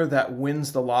killer that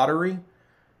wins the lottery.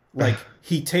 Like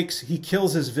he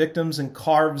kills his victims and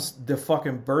carves the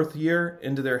fucking birth year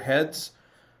into their heads.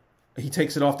 He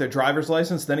takes it off their driver's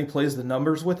license, then he plays the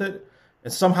numbers with it,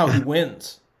 and somehow he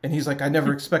wins. And he's like, I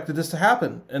never expected this to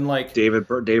happen. And like David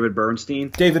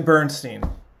Bernstein. David Bernstein.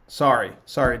 Sorry,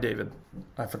 David.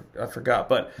 I forgot.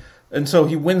 But and so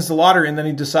he wins the lottery, and then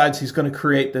he decides he's going to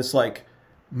create this like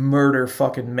murder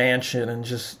fucking mansion and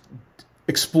just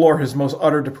explore his most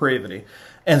utter depravity.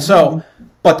 And so,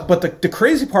 but the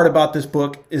crazy part about this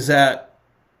book is that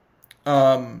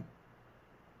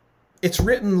it's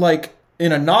written like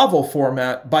in a novel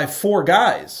format by four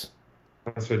guys.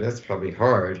 That's probably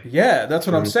hard. Yeah, that's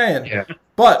what I'm saying. Yeah.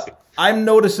 But I'm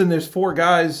noticing there's four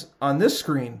guys on this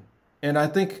screen, and I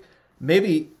think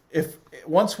maybe if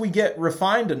once we get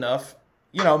refined enough,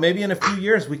 you know, maybe in a few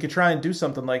years we could try and do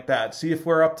something like that. See if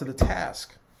we're up to the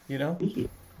task. You know.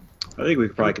 I think we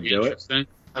probably could do it.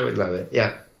 I would love it.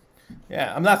 Yeah.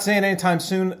 Yeah, I'm not saying anytime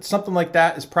soon. Something like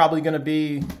that is probably going to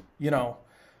be, you know,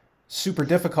 super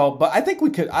difficult. But I think we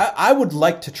could. I would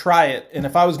like to try it. And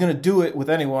if I was going to do it with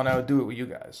anyone, I would do it with you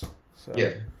guys. So.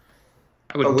 Yeah.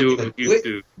 I would do it with you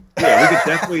too. Yeah, we could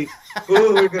definitely.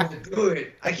 Oh, we're gonna do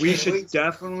it. We should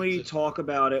definitely talk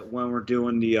about it when we're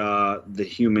doing the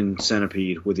human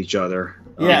centipede with each other.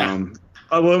 Yeah.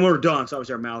 When we're done, so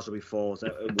obviously our mouths will be full. So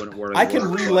it wouldn't work. I can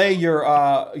relay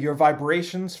your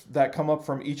vibrations that come up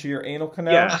from each of your anal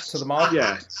canals to the mouth.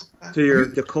 Yeah, to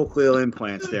the cochlear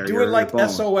implants there. Do it like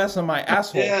SOS on my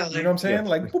asshole. Yeah, you know what I'm saying?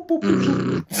 Like boop, boop,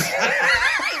 boop, boop.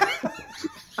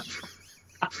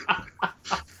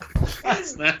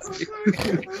 That's nasty.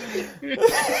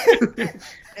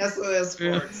 SOS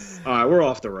Sports. All right, we're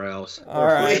off the rails. All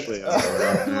right.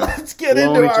 Let's get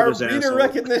Blowing into each our other's reader asshole.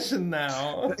 recognition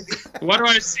now. Why do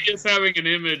I see us having an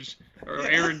image, or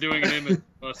Aaron doing an image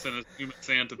of us in a human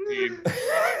centipede?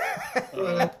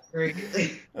 That's great.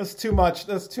 That's too much.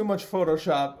 That's too much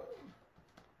Photoshop.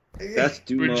 That's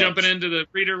too We're much. jumping into the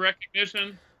reader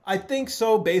recognition. I think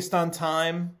so, based on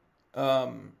time.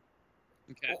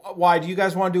 Okay. Why? Do you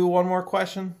guys want to do one more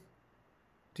question?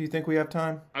 Do you think we have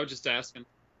time? I was just asking.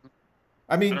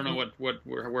 I mean, I don't know where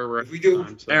we're at. If we do-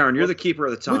 time, so. Aaron, you're the keeper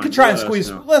of the time. we could try and Let us squeeze.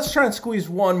 know. Let's try and squeeze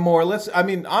one more. I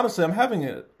mean, honestly, I'm having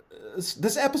a.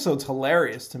 This episode's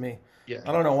hilarious to me. Yeah.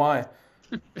 I don't know why.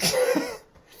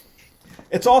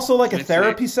 It's also like a It's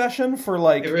therapy session for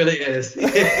like. It really is.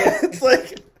 It's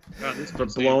like God, this For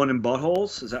is blowing in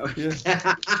buttholes? Is that what it's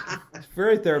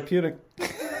very therapeutic.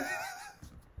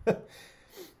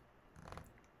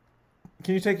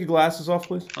 Can you take your glasses off,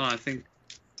 please? Oh, I think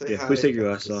Say Yeah, hi please to take your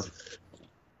glasses Candace. off.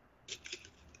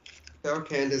 Tell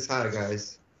Candace hi,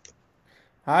 guys.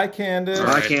 Hi, Candace. Hi,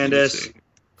 All right, Candace.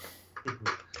 let me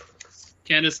see.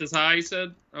 Candace says hi, you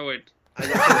said? Oh, wait. I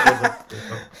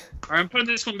All right, I'm putting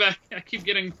this one back. I keep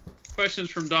getting questions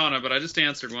from Donna, but I just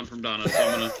answered one from Donna, so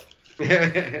I'm going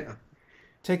to...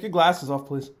 Take your glasses off,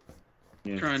 please.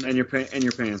 Yeah. Trying to- And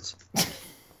your pants.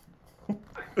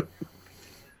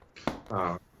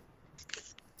 Oh.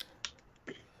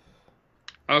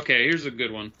 Okay, here's a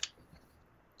good one.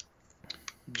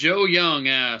 Joe Young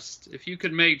asked, if you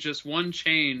could make just one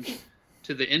change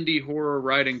to the indie horror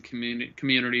writing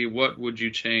community, what would you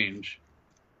change?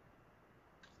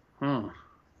 Huh.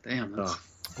 Damn, that's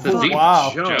Oh, deep.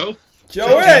 wow. Joe?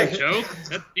 Joey! Joe?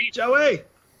 That's deep. Joey!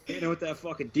 You know with that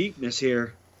fucking deepness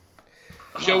here.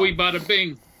 Joey bada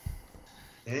bing.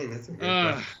 Dang, that's a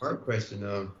good hard question,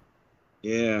 though.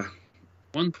 Yeah.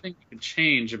 One thing you could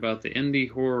change about the indie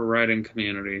horror writing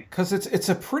community. Because it's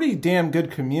a pretty damn good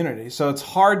community, so it's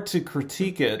hard to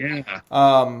critique it.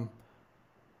 Yeah.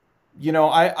 You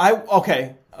know,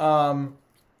 okay.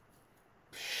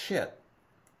 Shit.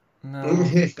 No.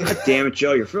 God damn it,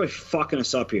 Joe. You're really fucking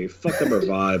us up here. You fucked up our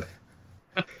vibe.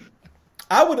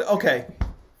 I would, okay.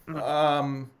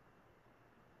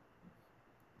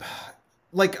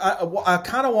 Like, I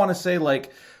kind of want to say,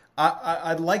 like,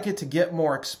 I'd like it to get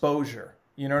more exposure.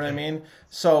 You know what I mean?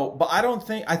 So, but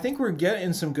I think we're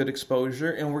getting some good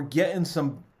exposure, and we're getting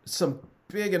some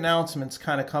big announcements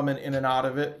kind of coming in and out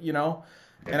of it, you know?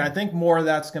 And I think more of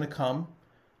that's going to come.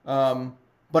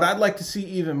 But I'd like to see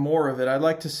even more of it. I'd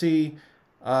like to see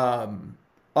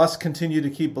us continue to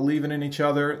keep believing in each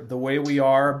other the way we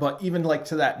are, but even like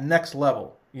to that next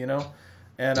level, you know?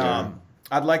 And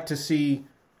I'd like to see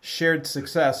shared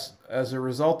success as a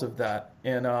result of that.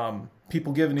 And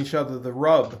people giving each other the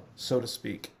rub, so to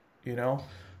speak, you know?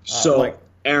 So,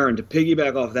 Aaron, to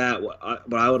piggyback off that,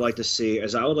 what I would like to see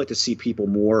is I would like to see people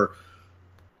more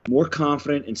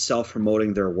confident in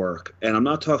self-promoting their work. And I'm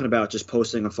not talking about just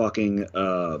posting a fucking,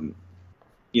 an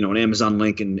Amazon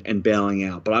link and bailing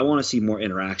out. But I want to see more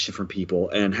interaction from people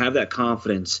and have that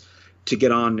confidence to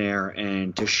get on there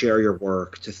and to share your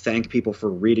work, to thank people for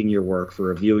reading your work, for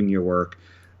reviewing your work.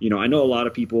 You know, I know a lot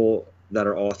of people that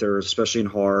are authors, especially in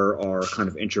horror, are kind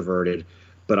of introverted.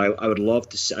 But I would love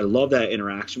to see, I love that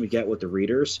interaction we get with the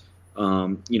readers.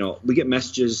 We get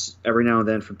messages every now and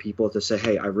then from people to say,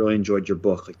 hey, I really enjoyed your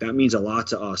book. Like, that means a lot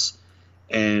to us.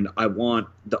 And I want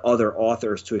the other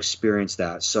authors to experience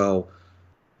that. So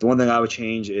the one thing I would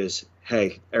change is,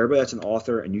 hey, everybody that's an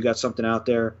author and you got something out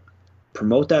there,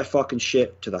 promote that fucking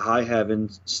shit to the high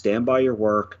heavens, stand by your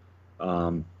work,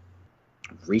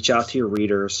 reach out to your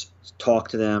readers, talk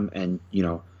to them, and,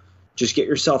 just get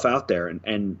yourself out there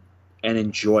and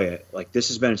enjoy it. Like, this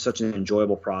has been such an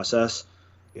enjoyable process.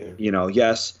 Yeah.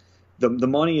 Yes, the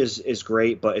money is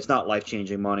great, but it's not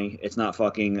life-changing money. It's not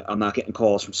I'm not getting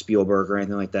calls from Spielberg or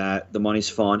anything like that. The money's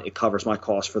fun. It covers my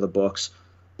costs for the books.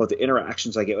 But the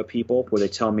interactions I get with people where they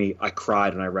tell me I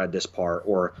cried when I read this part,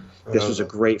 or this was a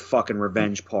great fucking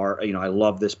revenge part, I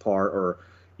love this part, or,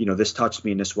 this touched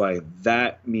me in this way,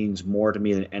 that means more to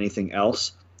me than anything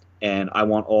else. And I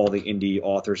want all the indie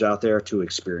authors out there to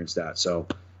experience that. So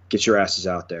get your asses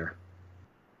out there.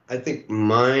 I think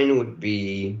mine would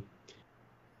be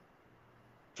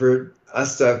for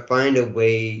us to find a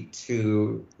way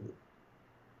to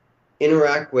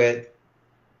interact with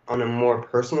on a more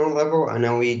personal level. I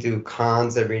know we do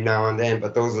cons every now and then,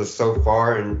 but those are so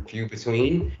far and few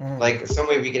between. Like, some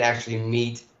way we could actually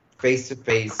meet face to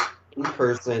face in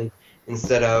person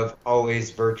instead of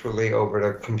always virtually over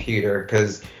the computer,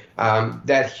 because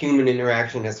that human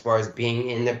interaction, as far as being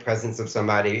in the presence of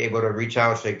somebody, able to reach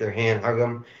out, shake their hand, hug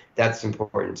them, that's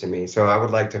important to me. So I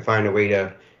would like to find a way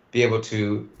to be able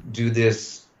to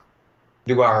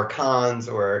do our cons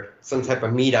or some type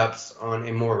of meetups on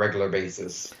a more regular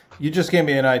basis. You just gave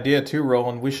me an idea too,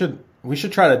 Roland. We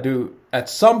should try to do at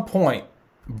some point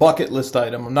bucket list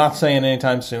item. I'm not saying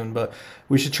anytime soon, but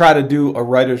we should try to do a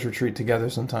writer's retreat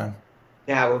together sometime.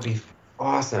 Yeah, it would be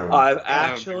awesome. I've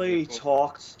actually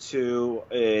talked to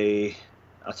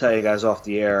I'll tell you guys off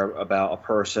the air about a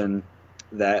person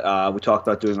that we talked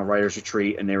about doing a writer's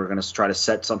retreat, and they were going to try to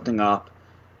set something up.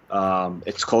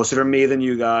 It's closer to me than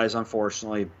you guys,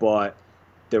 unfortunately, but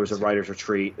there was a writer's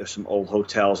retreat. There's some old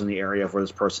hotels in the area of where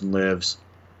this person lives,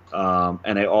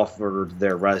 and they offered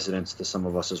their residence to some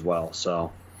of us as well.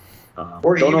 So,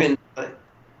 or even,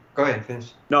 go ahead,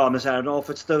 finish. No, I'm just saying, I don't know if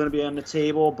it's still going to be on the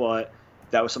table, but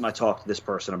that was something I talked to this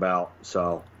person about.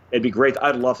 So it'd be great.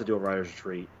 I'd love to do a writer's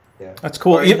retreat. Yeah, that's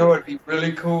cool. Or, you know, it'd be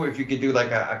really cool if you could do like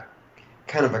a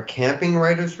kind of a camping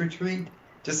writer's retreat,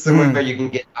 just somewhere where you can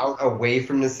get out away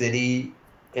from the city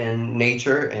and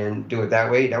nature and do it that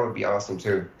way. That would be awesome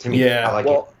too. To me, Yeah. I like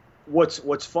it.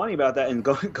 What's funny about that, and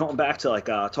going back to like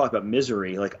talk about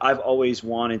misery, like I've always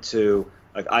wanted to,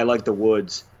 like I like the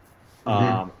woods.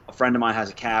 A friend of mine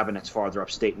has a cabin that's farther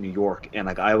upstate in New York, and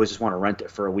like I always just want to rent it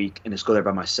for a week and just go there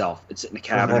by myself and sit in a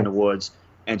cabin in the woods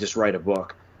and just write a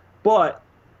book. But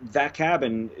that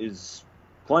cabin is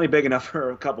plenty big enough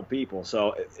for a couple people,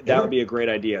 so that would be a great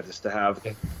idea, just to have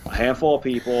a handful of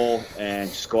people and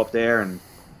just go up there and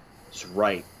just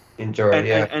write. Enjoy,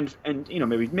 and you know,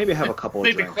 maybe have a couple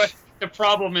of drinks. The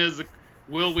problem is,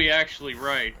 will we actually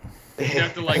write? You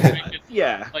have to like make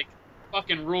it, like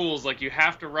fucking rules. Like you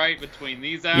have to write between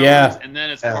these hours, and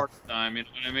then it's part time. You know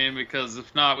what I mean? Because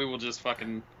if not, we will just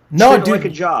fucking. No, treat it dude. like a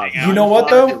job. You know what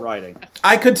though? Writing.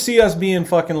 I could see us being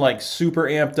fucking like super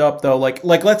amped up though. Like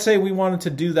let's say we wanted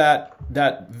to do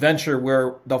that venture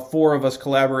where the four of us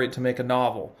collaborate to make a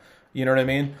novel. You know what I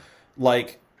mean?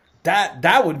 Like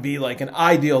that would be like an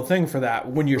ideal thing for that,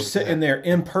 when you're sitting there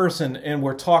in person and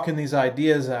we're talking these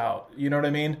ideas out. You know what I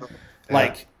mean?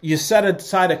 Like you set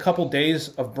aside a couple days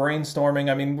of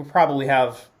brainstorming. I mean, we probably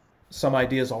have some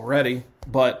ideas already,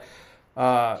 but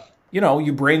you know,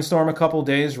 you brainstorm a couple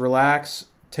days, relax,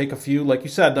 take a few. Like you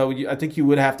said, though, I think you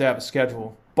would have to have a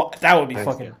schedule. But that would be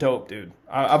fucking dope, dude.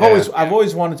 I've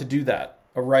always wanted to do that,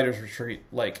 a writer's retreat.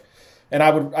 Like, and I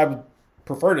would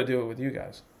prefer to do it with you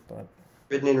guys. But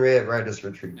Written in Red writer's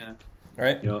retreat. Yeah.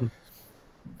 Right? Yeah.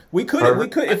 We could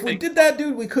if we did that,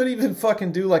 dude. We could even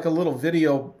fucking do like a little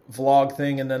video vlog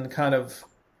thing, and then kind of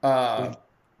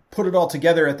put it all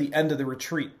together at the end of the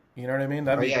retreat. You know what I mean?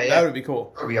 That would be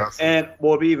cool. That would be awesome. And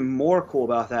what would be even more cool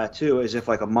about that too is if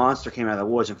like a monster came out of the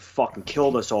woods and fucking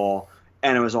killed us all,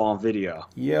 and it was all on video.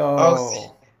 Yo. Oh, see,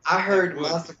 I heard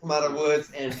monster come out of the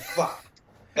woods and fuck.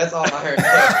 That's all I heard.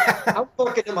 So, I'm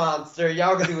fucking the monster.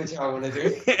 Y'all can do what y'all want to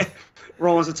do.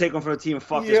 Roland's to take one for the team and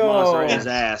fuck this monster in his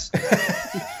ass.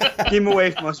 Keep him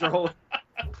away from us, Roland.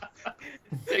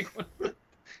 Take one.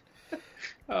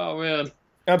 Oh man.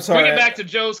 I'm sorry. Can we get back to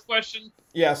Joe's question?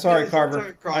 Yeah, sorry,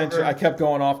 Carver. I kept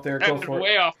going off there. Go for it.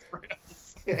 Way off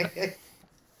the rails.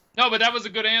 No, but that was a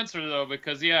good answer though,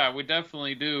 because yeah, we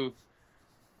definitely do.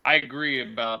 I agree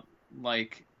about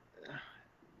like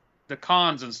the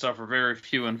cons and stuff are very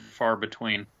few and far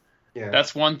between. Yeah.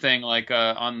 That's one thing. Like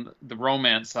on the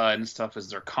romance side and stuff,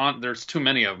 is there's too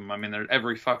many of them. I mean,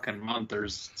 every fucking month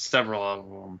there's several of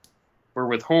them. Where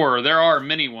with horror, there are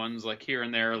many ones like here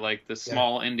and there, like the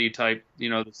small indie type, you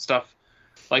know, the stuff,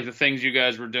 like the things you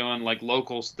guys were doing, like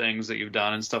local things that you've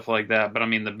done and stuff like that. But I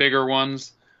mean, the bigger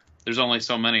ones, there's only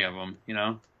so many of them, you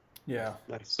know? Yeah.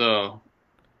 So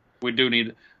we do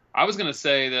need, I was going to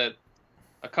say that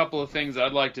a couple of things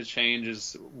I'd like to change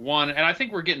is one, and I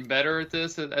think we're getting better at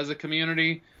this as a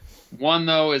community. One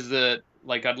though, is that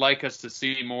like I'd like us to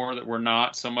see more that we're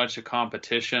not so much a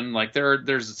competition. Like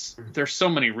there's so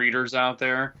many readers out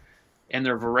there, and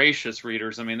they're voracious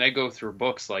readers. I mean, they go through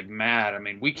books like mad. I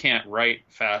mean, we can't write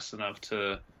fast enough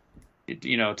to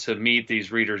meet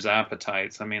these readers'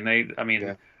 appetites. I mean,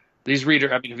 these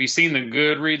readers. I mean, have you seen the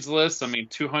Goodreads list? I mean,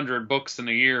 200 books in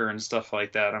a year and stuff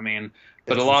like that. I mean,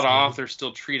 but a lot of authors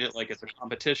still treat it like it's a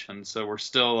competition. So we're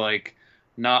still like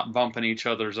not bumping each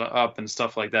other's up and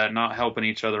stuff like that, not helping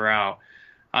each other out.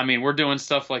 I mean, we're doing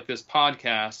stuff like this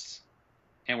podcast,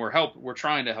 and we're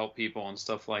trying to help people and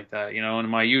stuff like that, you know, and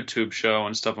my YouTube show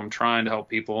and stuff, I'm trying to help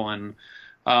people. And,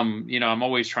 you know, I'm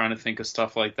always trying to think of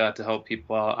stuff like that to help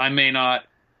people out. I may not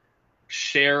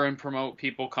share and promote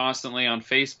people constantly on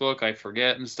Facebook. I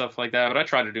forget and stuff like that, but I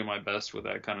try to do my best with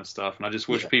that kind of stuff. And I just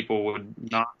wish people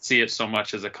would not see it so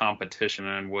much as a competition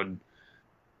and would,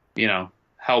 you know,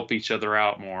 help each other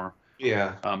out more.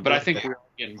 Yeah. But I think we're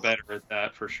getting better at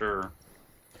that for sure.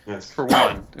 Yes. For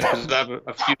one, because I have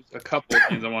a couple of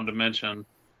things I wanted to mention.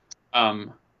 But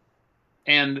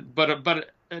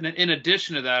in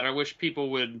addition to that, I wish people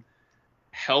would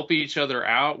help each other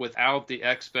out without the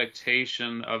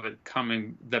expectation of it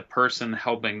coming the person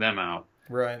helping them out.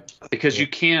 Right. Because you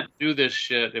can't do this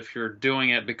shit if you're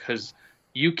doing it because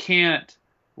you can't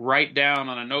write down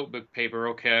on a notebook paper,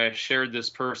 okay, I shared this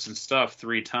person's stuff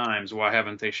 3 times. Why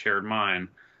haven't they shared mine?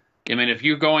 I mean, if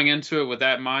you're going into it with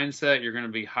that mindset, you're going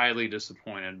to be highly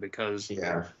disappointed because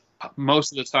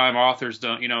most of the time authors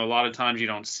don't, a lot of times you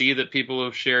don't see that people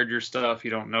have shared your stuff.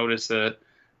 You don't notice it.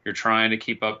 You're trying to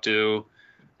keep up to.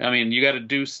 I mean, you got to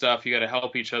do stuff. You got to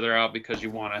help each other out because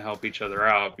you want to help each other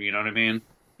out. You know what I mean?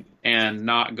 And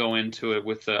not go into it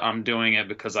with the I'm doing it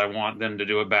because I want them to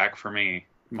do it back for me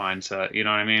mindset. You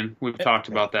know what I mean? We've talked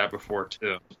about that before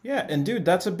too. Yeah, and dude,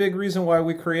 that's a big reason why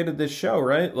we created this show,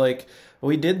 right? Like,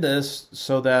 we did this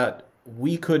so that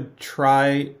we could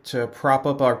try to prop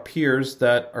up our peers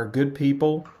that are good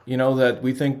people, that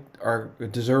we think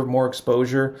deserve more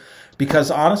exposure.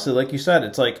 Because honestly, like you said,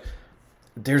 it's like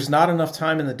there's not enough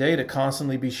time in the day to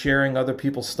constantly be sharing other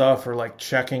people's stuff or like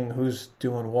checking who's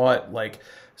doing what. Like,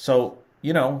 so,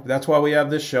 that's why we have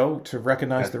this show, to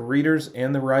recognize the readers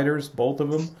and the writers, both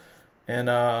of them. And,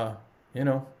 I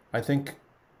think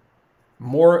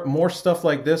more stuff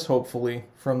like this, hopefully,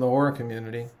 from the horror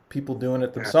community. People doing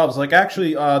it themselves. Like,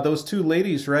 actually, those 2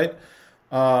 ladies, right?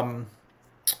 Starting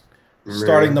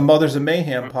the Mothers of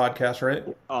Mayhem podcast, right?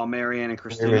 Oh, Marianne and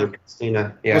Christina.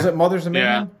 Yeah. Was it Mothers of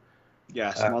Mayhem?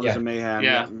 Yes, Mothers of Mayhem.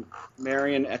 Yeah.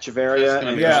 Marianne Echeverria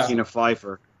and Christina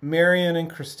Pfeiffer. Marianne and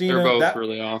Christina. They're both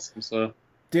really awesome. So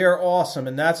they're awesome,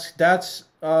 and that's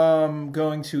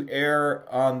going to air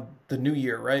on the new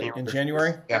year, right? In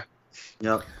January. Yeah.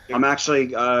 Yep. I'm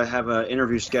actually have an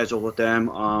interview scheduled with them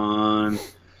on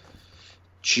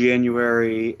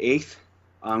January 8th.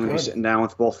 I'm going to be sitting down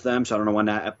with both of them, so I don't know when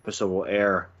that episode will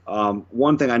air.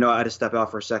 One thing I know I had to step out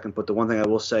for a second, but the one thing I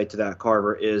will say to that,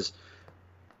 Carver, is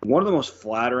one of the most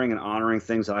flattering and honoring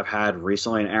things that I've had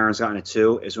recently, and Aaron's gotten it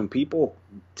too, is when people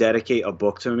dedicate a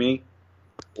book to me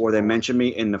or they mention me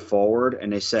in the forward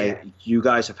and they say, you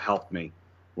guys have helped me.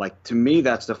 Like, to me,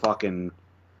 that's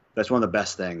that's one of the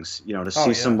best things, to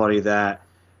see somebody that,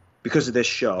 because of this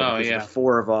show, because of the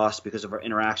 4 of us, because of our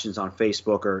interactions on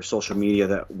Facebook or social media,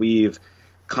 that we've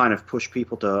kind of pushed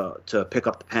people to pick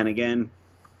up the pen again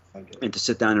and to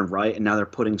sit down and write, and now they're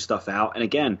putting stuff out. And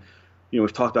again,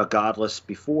 we've talked about Godless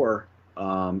before.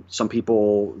 Some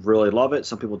people really love it.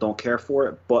 Some people don't care for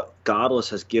it. But Godless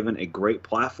has given a great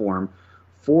platform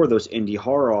for those indie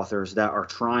horror authors that are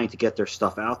trying to get their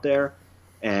stuff out there,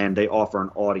 and they offer an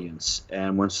audience.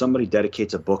 And when somebody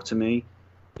dedicates a book to me,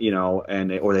 or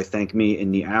they thank me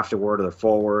in the afterword or the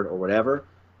forward or whatever,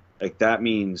 like that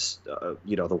means,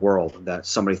 the world that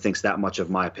somebody thinks that much of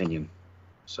my opinion.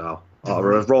 So,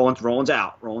 Roland's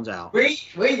out. Wait.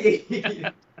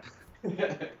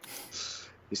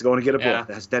 He's going to get a book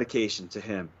that has dedication to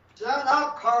him. Shut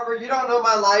up, Carver. You don't know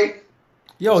my life.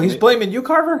 Yo, he's blaming you,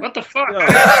 Carver? What the fuck? I'm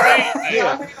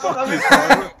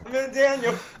in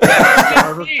Daniel.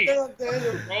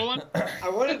 Roland? I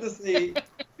wanted to say,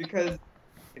 because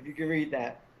if you can read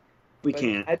that. We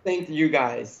can't. I thank you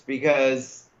guys,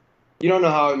 because you don't know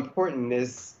how important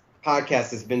this podcast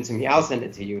has been to me. I'll send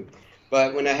it to you.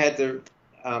 But when I had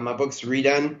my books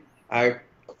redone, I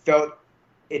felt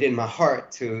it in my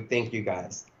heart to thank you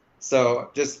guys.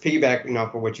 So just piggybacking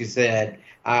off of what you said,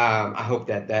 I hope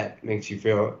that makes you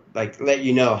feel let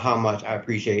you know how much I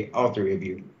appreciate all 3 of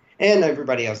you and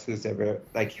everybody else who's ever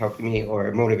helped me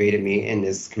or motivated me in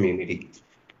this community.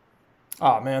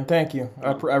 Oh man, thank you.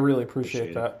 I really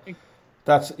appreciate that.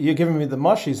 You're giving me the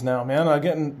mushies now, man.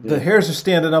 The hairs are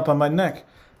standing up on my neck.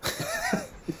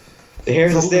 The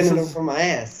hairs are standing up on my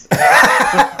ass.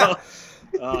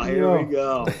 Oh, here we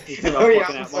go.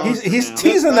 He's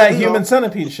teasing that human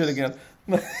centipede shit again.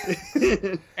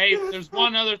 Hey, there's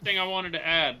one other thing I wanted to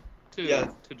add to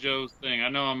Joe's thing. I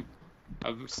know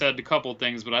I've said a couple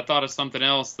things, but I thought of something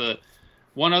else. That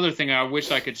one other thing I wish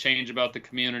I could change about the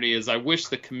community is I wish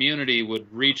the community would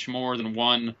reach more than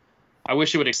one. I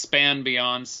wish it would expand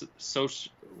beyond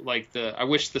social. I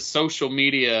wish the social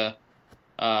media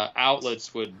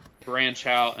outlets would branch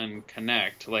out and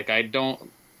connect.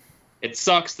 It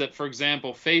sucks that, for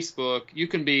example, Facebook, you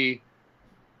could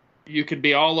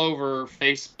be all over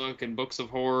Facebook and Books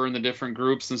of Horror and the different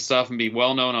groups and stuff and be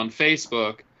well known on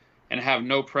Facebook and have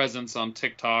no presence on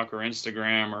TikTok or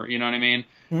Instagram, or, you know what I mean?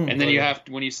 And then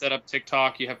when you set up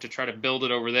TikTok, you have to try to build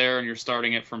it over there, and you're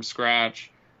starting it from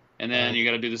scratch. And then you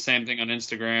got to do the same thing on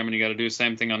Instagram, and you got to do the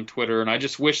same thing on Twitter. And I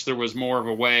just wish there was more of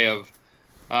a way of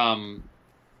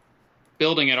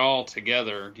building it all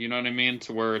together. Do you know what I mean?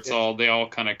 To where it's they all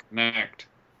kind of connect.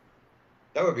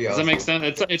 That would be awesome. Does that make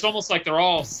sense? It's almost like they're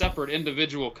all separate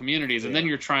individual communities, and then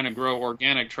you're trying to grow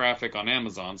organic traffic on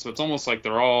Amazon. So it's almost like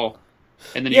they're all,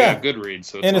 and then you got Goodreads.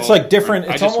 So it's like different.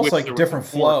 It's almost like different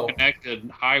flow.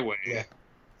 Connected highway. Yeah.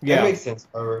 That makes sense.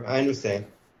 However, I understand.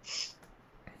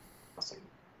 Awesome.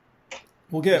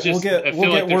 We'll get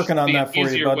working on that for you.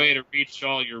 It's an easier way to reach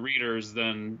all your readers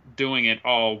than doing it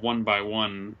all one by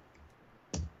one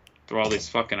through all these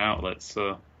fucking outlets.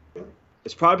 So.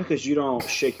 It's probably because you don't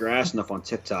shake your ass enough on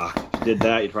TikTok. If you did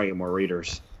that, you'd probably get more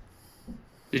readers.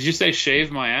 Did you say shave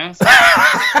my ass?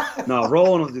 No,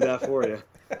 Roland will do that for you.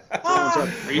 Are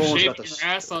you shaving your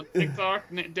ass on TikTok,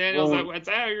 Daniel? Is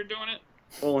that how you're doing it?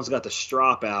 Roland's got the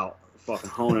strop out, fucking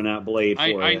honing that blade for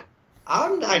you.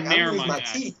 I'm losing my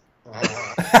teeth.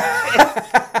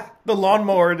 The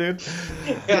lawnmower, dude.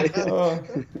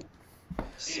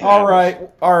 All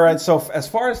right. So as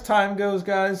far as time goes,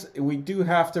 guys, we do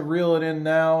have to reel it in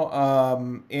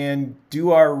now and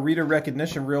do our reader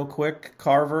recognition real quick,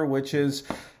 Carver, which is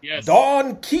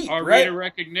Dawn Keat. Our reader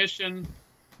recognition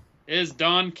is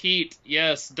Dawn Keat.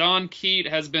 Yes, Dawn Keat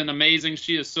has been amazing.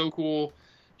 She is so cool.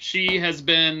 She has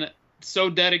been so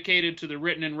dedicated to the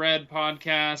Written in Red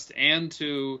podcast and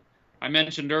to, I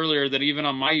mentioned earlier that even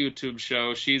on my YouTube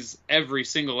show, she's every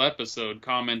single episode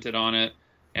commented on it.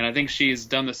 And I think she's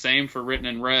done the same for Written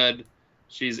in Red.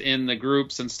 She's in the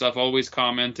groups and stuff, always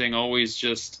commenting, always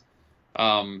just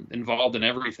involved in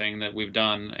everything that we've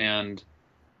done, and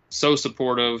so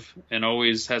supportive and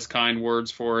always has kind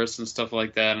words for us and stuff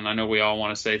like that. And I know we all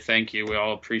want to say thank you. We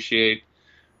all appreciate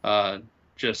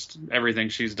just everything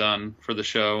she's done for the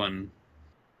show and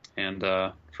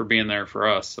for being there for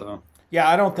us. So. Yeah,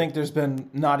 I don't think there's been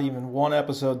not even one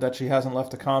episode that she hasn't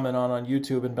left a comment on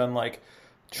YouTube and been like,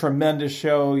 tremendous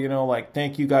show, like,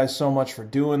 thank you guys so much for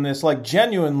doing this, like,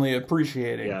 genuinely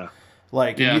appreciating.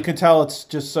 You can tell it's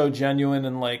just so genuine,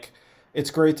 and like,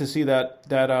 it's great to see that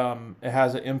it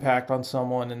has an impact on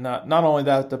someone, and not only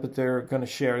that, but they're going to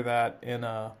share that and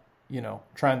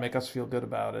try and make us feel good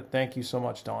about it. Thank you so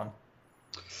much, Dawn.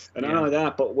 And not only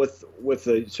that, but with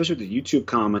the, especially with the YouTube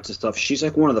comments and stuff, she's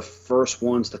like one of the first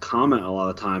ones to comment a lot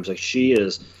of times. Like,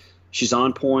 she's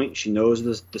on point. She knows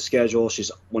the schedule.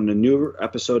 When the new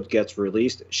episode gets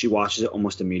released, she watches it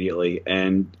almost immediately.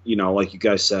 And, like you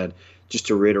guys said, just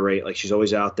to reiterate, like, she's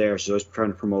always out there. She's always trying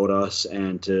to promote us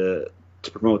and to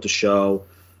promote the show.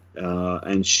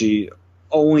 And she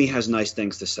only has nice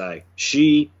things to say.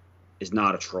 She is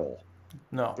not a troll.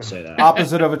 No. I'll say that.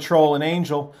 Opposite of a troll, an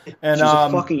angel. And she's a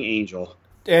fucking angel.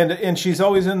 And she's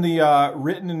always in the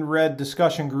Written in Red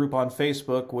discussion group on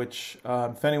Facebook, which,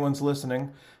 if anyone's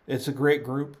listening, it's a great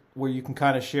group where you can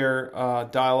kind of share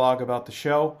dialogue about the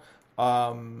show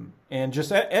and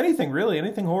just anything, really,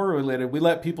 anything horror related. We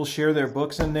let people share their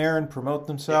books in there and promote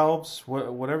themselves,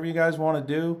 whatever you guys want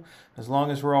to do. As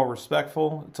long as we're all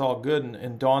respectful, it's all good.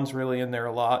 And Dawn's really in there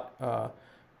a lot,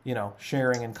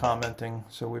 sharing and commenting.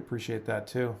 So we appreciate that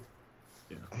too.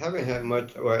 I haven't had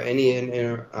much or any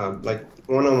like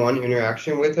one-on-one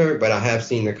interaction with her, but I have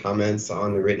seen the comments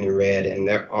on the Written in Red, and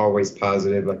they're always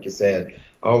positive, like you said,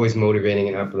 always motivating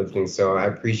and uplifting. So I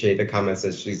appreciate the comments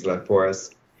that she's left for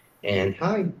us. And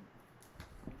hi.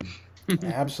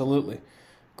 Absolutely.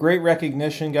 Great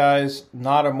recognition, guys.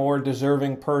 Not a more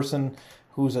deserving person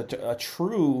who's a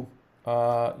true,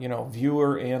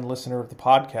 viewer and listener of the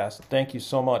podcast. Thank you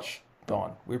so much,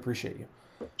 Dawn. We appreciate you.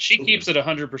 She keeps it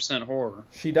 100% horror.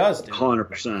 She does, dude.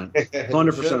 100%.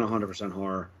 100%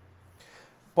 horror.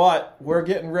 But we're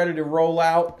getting ready to roll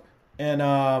out,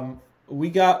 and we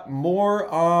got more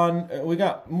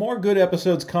good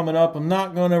episodes coming up. I'm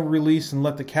not going to release and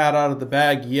let the cat out of the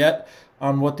bag yet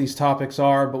on what these topics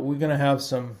are, but we're going to have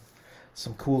some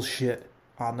cool shit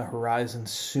on the horizon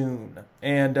soon.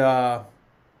 And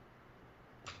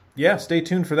stay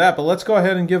tuned for that. But let's go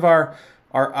ahead and give our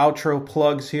outro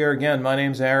plugs here. Again, my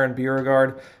name's Aaron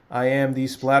Beauregard. I am the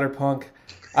Splatterpunk.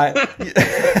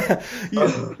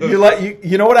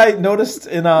 You know what I noticed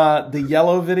in the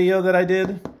yellow video that I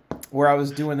did, where I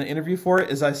was doing the interview for it,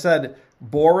 is I said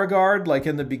Beauregard like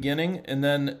in the beginning, and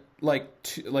then like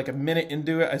a minute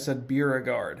into it, I said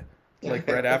Beauregard, like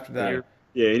right after that.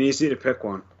 Yeah, you need to pick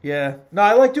one. Yeah, no,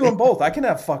 I like doing both. I can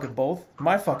have fucking both.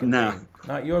 My fucking name,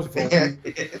 not yours, Volky.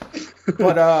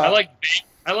 But I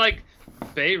like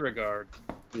Beauregard.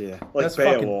 Yeah, like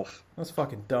Beowulf. That's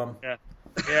fucking dumb.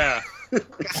 Yeah.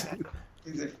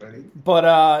 These are funny.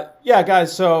 But yeah,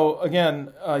 guys. So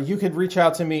again, you could reach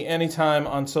out to me anytime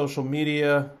on social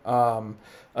media.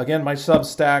 Again, my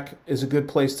Substack is a good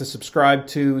place to subscribe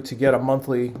to get a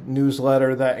monthly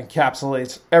newsletter that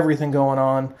encapsulates everything going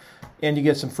on, and you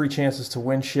get some free chances to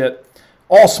win shit.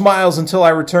 All Smiles Until I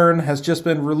Return has just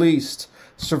been released.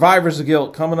 Survivor's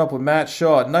Guilt coming up with Matt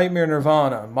Shaw. Nightmare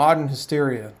Nirvana. Modern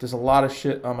Hysteria. There's a lot of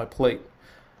shit on my plate.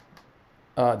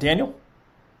 Daniel?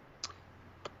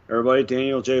 Everybody,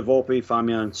 Daniel J. Volpe. Find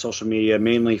me on social media,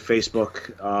 mainly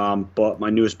Facebook. But my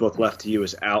newest book, Left to You,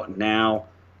 is out now.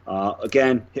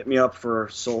 Again, hit me up for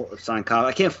signed copy.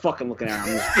 I can't fucking look at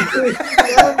him.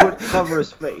 Cover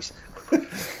his face.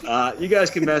 You guys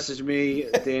can message me,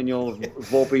 Daniel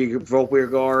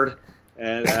Volpeargard.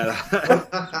 And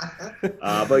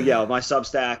but yeah, my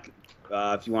Substack.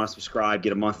 If you want to subscribe,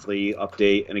 get a monthly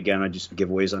update, and again, I do some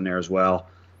giveaways on there as well.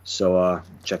 So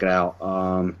check it out.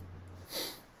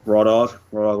 Raw Dog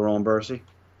Roland Bursey.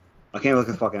 I can't look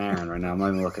at fucking Aaron right now. I'm not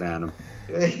even looking at him.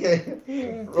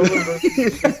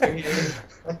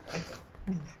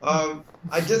 I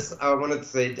wanted to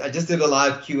say I just did a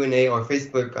live Q&A on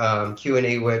Facebook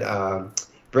Q&A with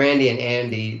Brandy and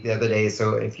Andy the other day.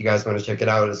 So if you guys want to check it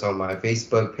out, it's on my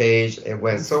Facebook page. It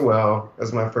went so well. It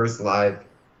was my first live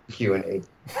Q&A.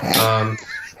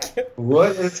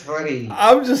 What is funny?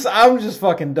 I'm just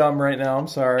fucking dumb right now. I'm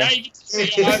sorry. Yeah, you get to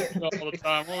see live all the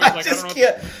time. We're always like, I don't know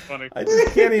what's funny. I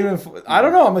just can't even. I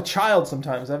don't know. I'm a child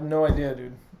sometimes. I have no idea,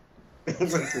 dude.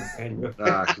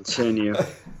 Continue.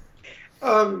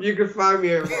 You can find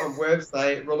me on my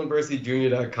website,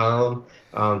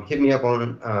 RolandBurseyJr.com. Hit me up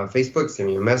on Facebook, send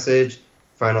me a message.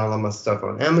 Find all of my stuff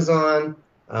on Amazon.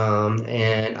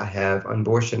 And I have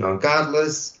Unbortion on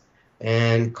Godless.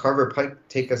 And Carver Pike,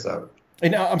 take us out.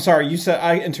 And I'm sorry, you said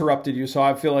I interrupted you, so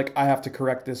I feel like I have to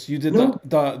correct this. You did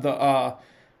the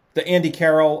Andy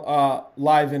Carroll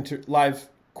live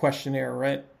questionnaire,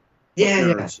 right?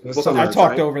 Yeah. So I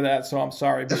talked over that, so I'm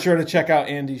sorry. Be sure to check out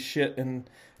Andy's shit, and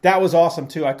that was awesome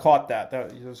too. I caught that.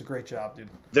 That was a great job, dude.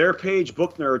 Their page,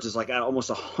 Book Nerds, is like at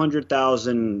almost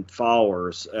 100,000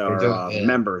 followers or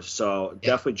members. So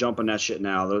definitely jump on that shit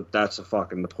now. That's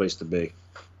the place to be.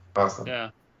 Awesome.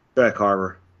 Yeah. Go ahead,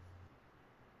 Carver.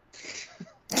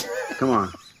 Come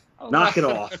on. Knock it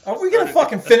off. Are we going to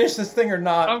fucking finish this thing or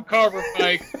not? I'm Carver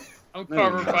Pike. I'm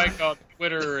Carver Pike on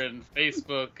Twitter and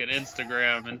Facebook and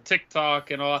Instagram and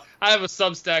TikTok and all. I have a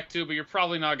Substack too, but you're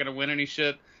probably not going to win any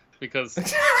shit because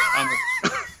I'm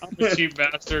a cheap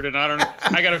bastard and I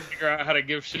got to figure out how to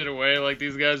give shit away like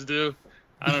these guys do.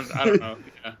 I don't know.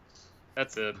 Yeah.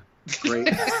 That's it. Great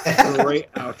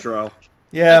outro.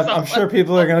 Yeah, I'm sure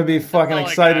people are going to be fucking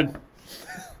excited.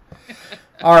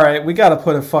 All right, we got to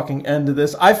put a fucking end to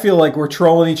this. I feel like we're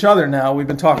trolling each other now. We've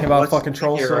been talking about fucking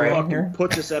trolls so long here.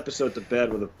 Put this episode to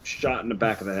bed with a shot in the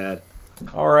back of the head.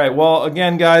 All right. Well,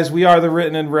 again, guys, we are the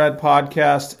Written in Red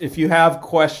podcast. If you have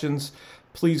questions,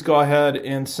 please go ahead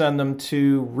and send them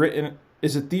to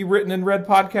Is it the Written in Red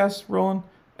podcast, Roland,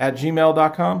 at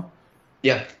gmail.com?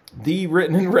 Yeah. The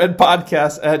Written in Red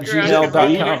podcast at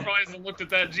gmail.com. Looked at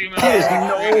that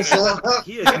Gmail.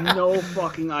 He has no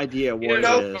fucking idea what it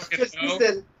is. He's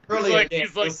like, yeah,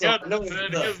 he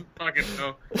doesn't fucking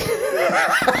know.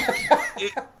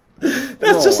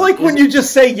 That's just like when you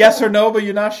just say yes or no, but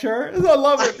you're not sure. I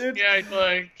love it, dude. Yeah, he's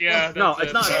like, yeah. No,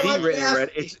 it's not the Written in Red.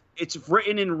 It's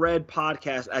Written in Red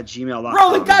podcast at gmail.com.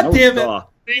 Roland, goddamn it!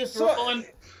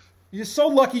 You're so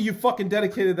lucky you fucking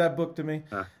dedicated that book to me.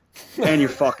 And you're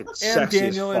fucking sexy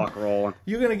Daniel, as fuck, Roland.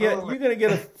 You're gonna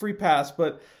get a free pass,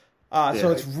 but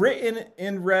so it's Written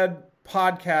in Red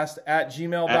podcast at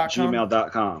gmail.com. At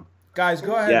gmail.com. Guys,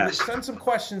 go ahead and send some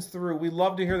questions through. We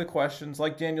love to hear the questions.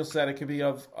 Like Daniel said, it could be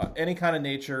of any kind of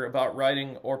nature about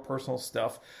writing or personal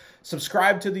stuff.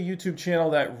 Subscribe to the YouTube channel.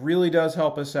 That really does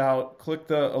help us out. Click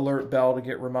the alert bell to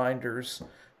get reminders.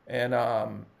 And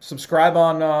subscribe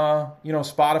on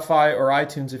Spotify or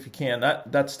iTunes if you can.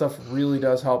 That stuff really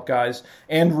does help, guys.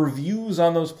 And reviews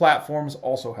on those platforms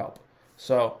also help.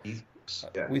 So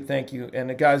we thank you.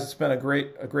 And guys, it's been a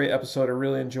great episode. I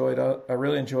really enjoyed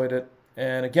it.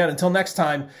 And again, until next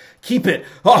time, keep it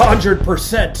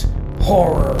 100%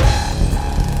 horror.